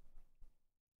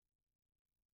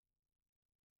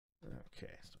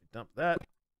 Okay, so we dump that,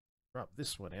 drop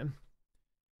this one in,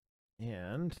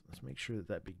 and let's make sure that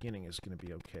that beginning is going to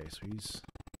be okay. So this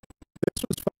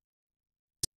was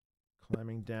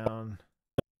climbing down.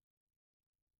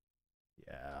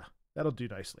 Yeah, that'll do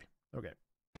nicely. Okay.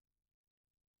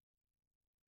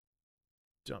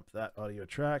 Dump that audio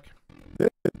track.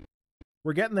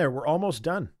 We're getting there. We're almost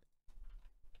done.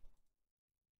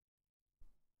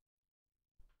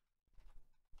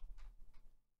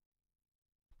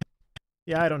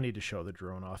 Yeah, I don't need to show the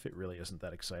drone off. It really isn't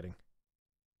that exciting.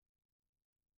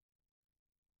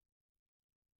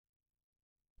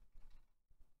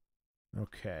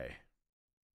 Okay.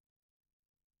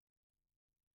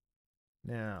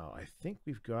 Now, I think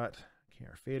we've got... Okay,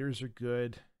 our faders are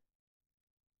good.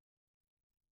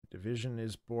 Division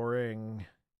is boring.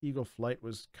 Eagle Flight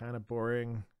was kind of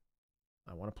boring.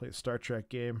 I want to play the Star Trek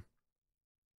game.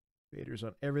 Faders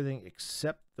on everything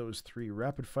except those 3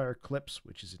 rapid fire clips,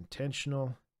 which is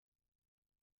intentional.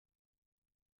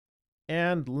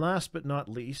 And last but not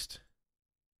least,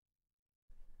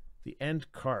 the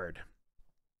end card.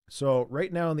 So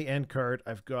right now on the end card,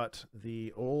 I've got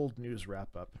the old news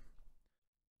wrap up.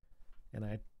 And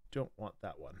I don't want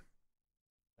that one.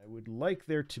 I would like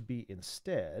there to be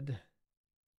instead...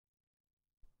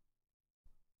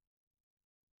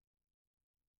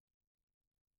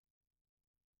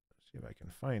 See if I can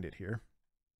find it here.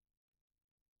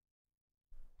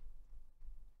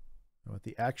 I want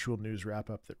the actual news wrap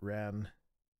up that ran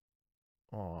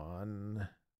on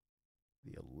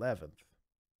the 11th.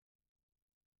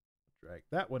 Drag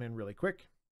that one in really quick.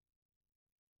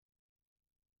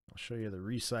 I'll show you the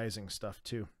resizing stuff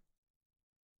too.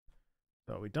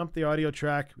 So we dumped the audio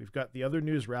track. We've got the other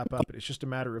news wrap up, but it's just a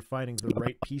matter of finding the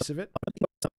right piece of it.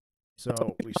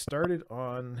 So we started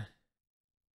on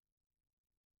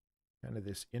kind of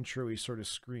this intro-y sort of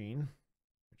screen,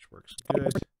 which works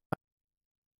good.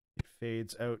 It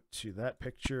fades out to that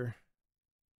picture.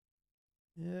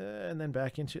 Yeah, and then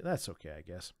back into... That's okay, I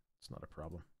guess. It's not a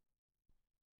problem.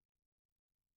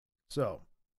 So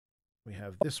we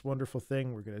have this wonderful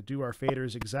thing. We're going to do our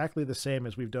faders exactly the same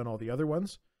as we've done all the other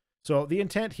ones. So the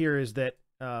intent here is that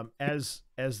as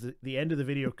the end of the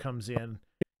video comes in,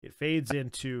 it fades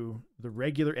into the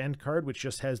regular end card, which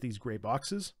just has these gray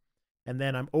boxes. And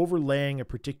then I'm overlaying a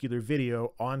particular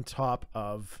video on top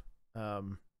of...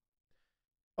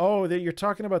 oh, you're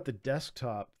talking about the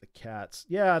desktop, the cats.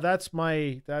 Yeah, that's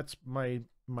my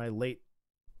late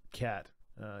cat.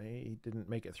 He didn't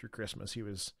make it through Christmas. He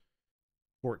was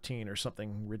 14 or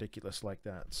something ridiculous like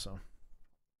that. So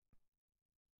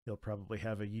he'll probably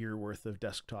have a year worth of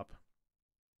desktop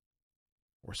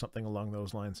or something along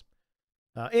those lines.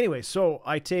 Anyway, so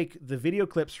I take the video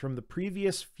clips from the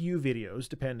previous few videos,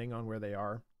 depending on where they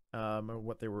are, or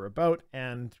what they were about,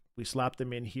 and we slap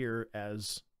them in here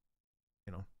as,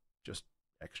 you know, just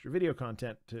extra video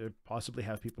content to possibly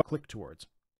have people click towards.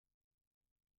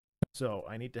 So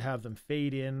I need to have them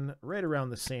fade in right around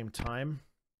the same time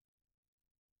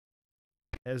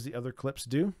as the other clips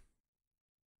do.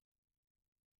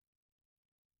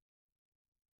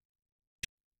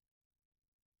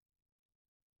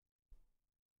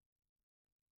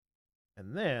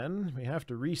 And then we have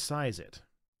to resize it. So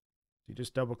you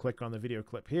just double click on the video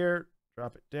clip here,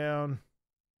 drop it down,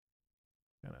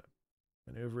 kind of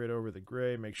maneuver it over the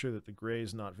gray, make sure that the gray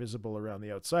is not visible around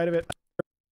the outside of it,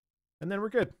 and then we're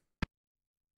good.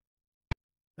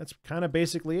 That's kind of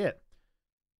basically it.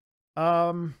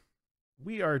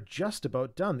 We are just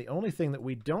about done. The only thing that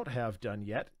we don't have done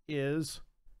yet is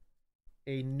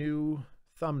a new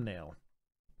thumbnail.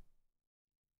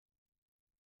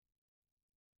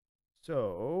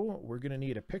 So we're going to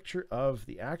need a picture of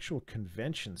the actual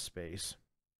convention space.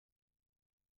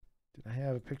 Did I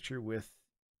have a picture with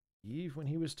Eve when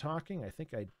he was talking? I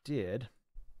think I did.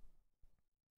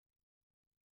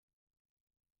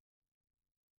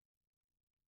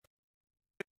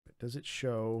 But does it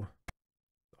show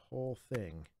the whole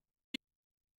thing?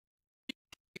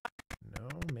 No,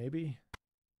 maybe.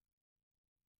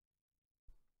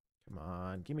 Come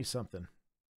on, give me something.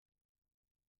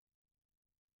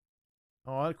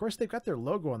 Oh, of course they've got their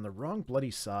logo on the wrong bloody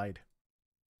side.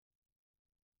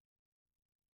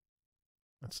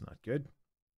 That's not good.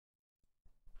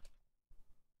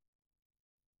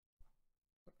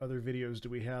 What other videos do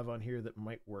we have on here that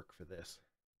might work for this?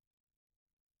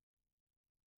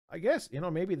 I guess, you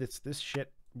know, maybe this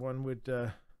shit one would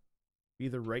be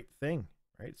the right thing,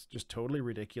 right? It's just totally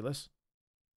ridiculous.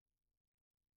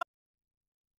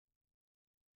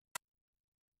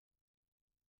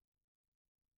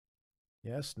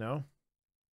 Yes, no.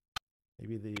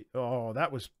 Maybe the... Oh,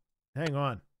 that was... Hang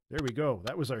on. There we go.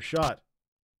 That was our shot.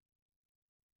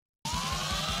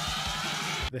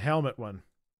 The helmet one.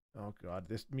 Oh, God.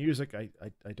 This music, I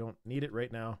don't need it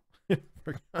right now.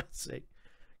 For God's sake.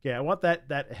 Okay, I want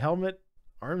that helmet,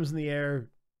 arms in the air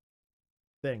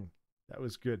thing. That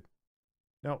was good.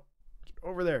 No. Get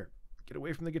over there. Get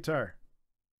away from the guitar.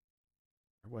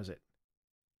 Where was it?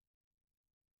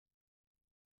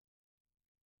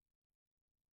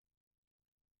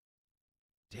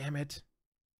 Damn it.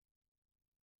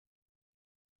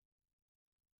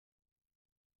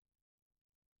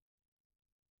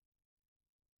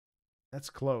 That's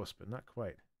close, but not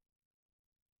quite.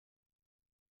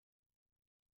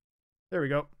 There we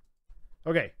go.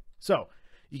 Okay, so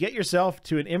you get yourself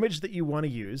to an image that you want to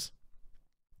use,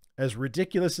 as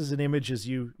ridiculous as an image as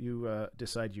you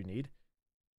decide you need.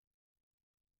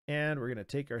 And we're going to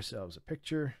take ourselves a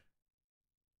picture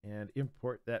and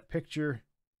import that picture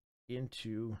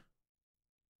into...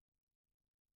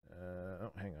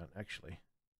 oh, hang on, actually.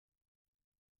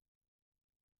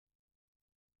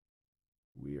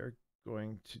 We are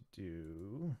going to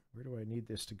do... Where do I need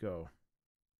this to go?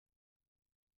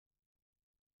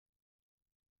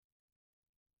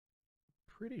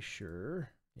 Pretty sure...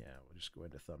 Yeah, we'll just go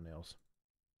into thumbnails.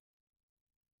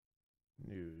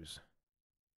 News.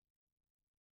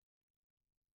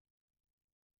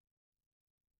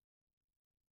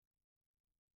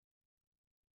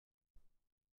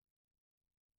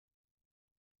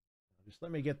 Just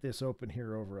let me get this open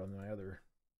here over on my other...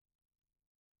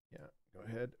 Yeah, go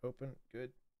ahead, open,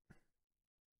 good.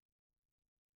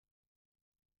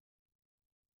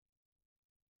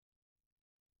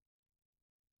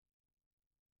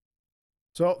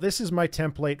 So this is my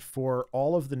template for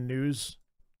all of the news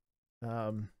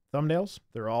thumbnails.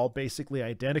 They're all basically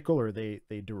identical, or they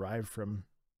derive from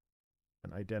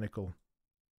an identical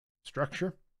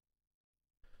structure.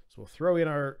 So we'll throw in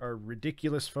our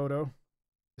ridiculous photo.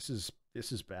 This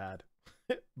is bad,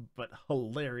 but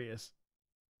hilarious.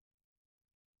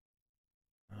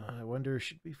 I wonder,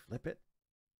 should we flip it?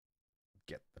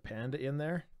 get the panda in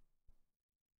there.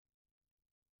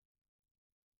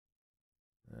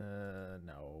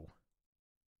 No.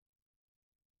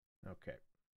 Okay.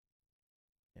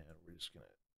 And we're just going to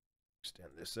extend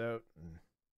this out. And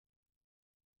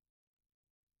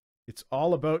it's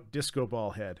all about disco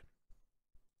ball head.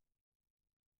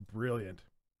 Brilliant.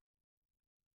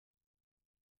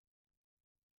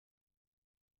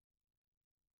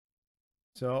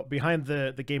 So behind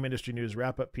the game industry news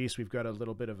wrap-up piece, we've got a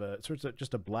little bit of a sort of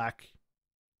just a black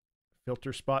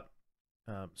filter spot.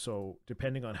 So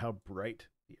depending on how bright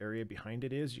the area behind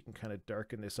it is, you can kind of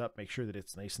darken this up, make sure that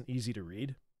it's nice and easy to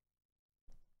read.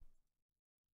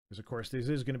 Because of course this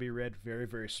is going to be read very,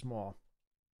 very small.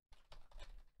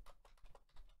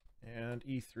 And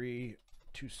E3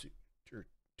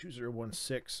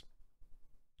 2016.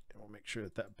 And we'll make sure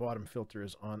that that bottom filter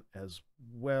is on as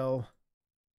well.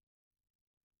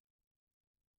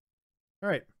 All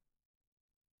right.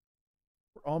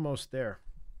 We're almost there.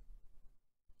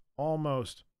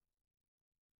 Almost.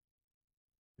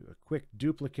 Do a quick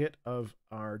duplicate of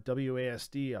our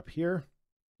WASD up here,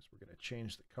 because we're going to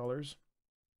change the colors.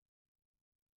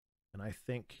 And I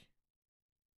think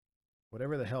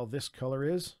whatever the hell this color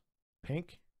is,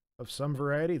 pink of some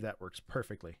variety, that works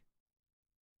perfectly.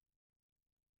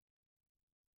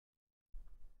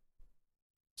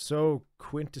 So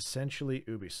quintessentially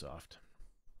Ubisoft.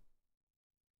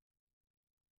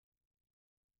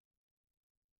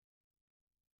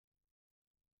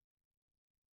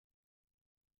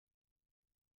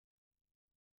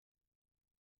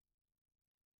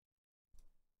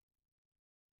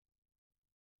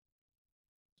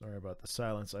 Sorry about the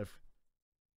silence. I'm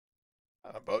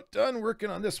about done working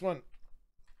on this one.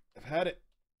 I've had it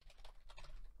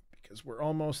because we're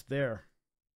almost there.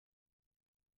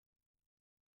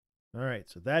 All right,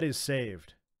 so that is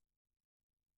saved.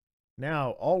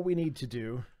 Now, all we need to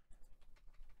do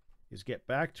is get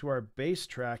back to our base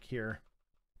track here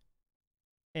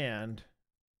and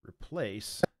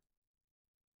replace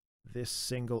this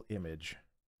single image.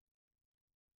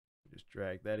 Just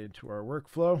drag that into our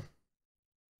workflow.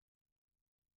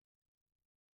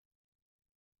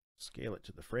 Scale it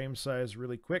to the frame size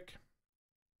really quick.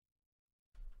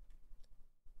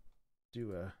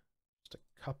 Do just a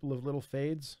couple of little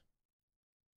fades.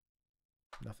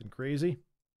 Nothing crazy.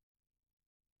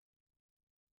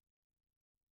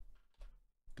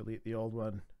 Delete the old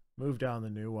one. Move down the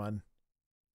new one.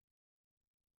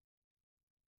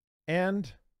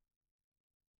 And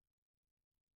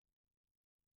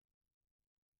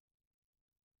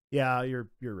yeah, you're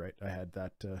right. I had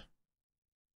that.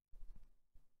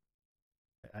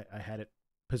 I had it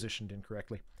positioned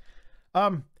incorrectly.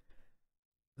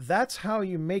 That's how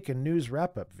you make a news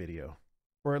wrap-up video.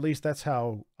 Or at least that's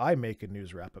how I make a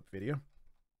news wrap-up video.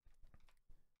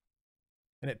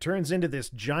 And it turns into this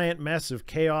giant mess of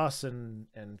chaos and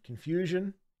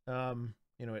confusion. You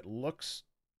know, it looks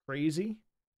crazy.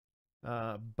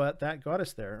 But that got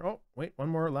us there. Oh, wait, one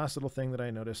more last little thing that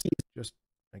I noticed. Just,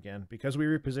 again, because we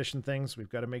reposition things, we've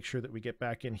got to make sure that we get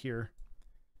back in here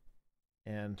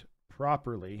and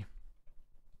properly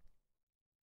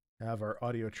have our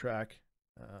audio track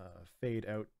fade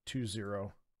out to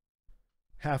 0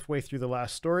 halfway through the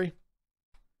last story.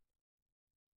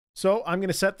 So I'm going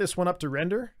to set this one up to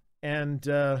render and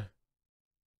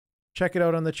check it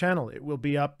out on the channel. It will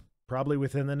be up probably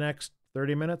within the next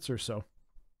 30 minutes or so.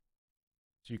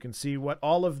 So you can see what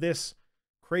all of this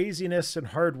craziness and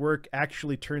hard work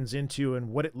actually turns into and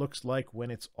what it looks like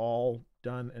when it's all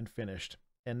done and finished.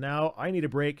 And now I need a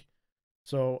break.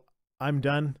 So I'm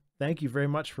done. Thank you very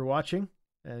much for watching.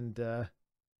 And yeah,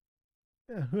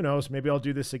 who knows? Maybe I'll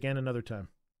do this again another time.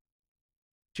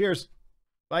 Cheers.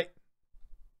 Bye.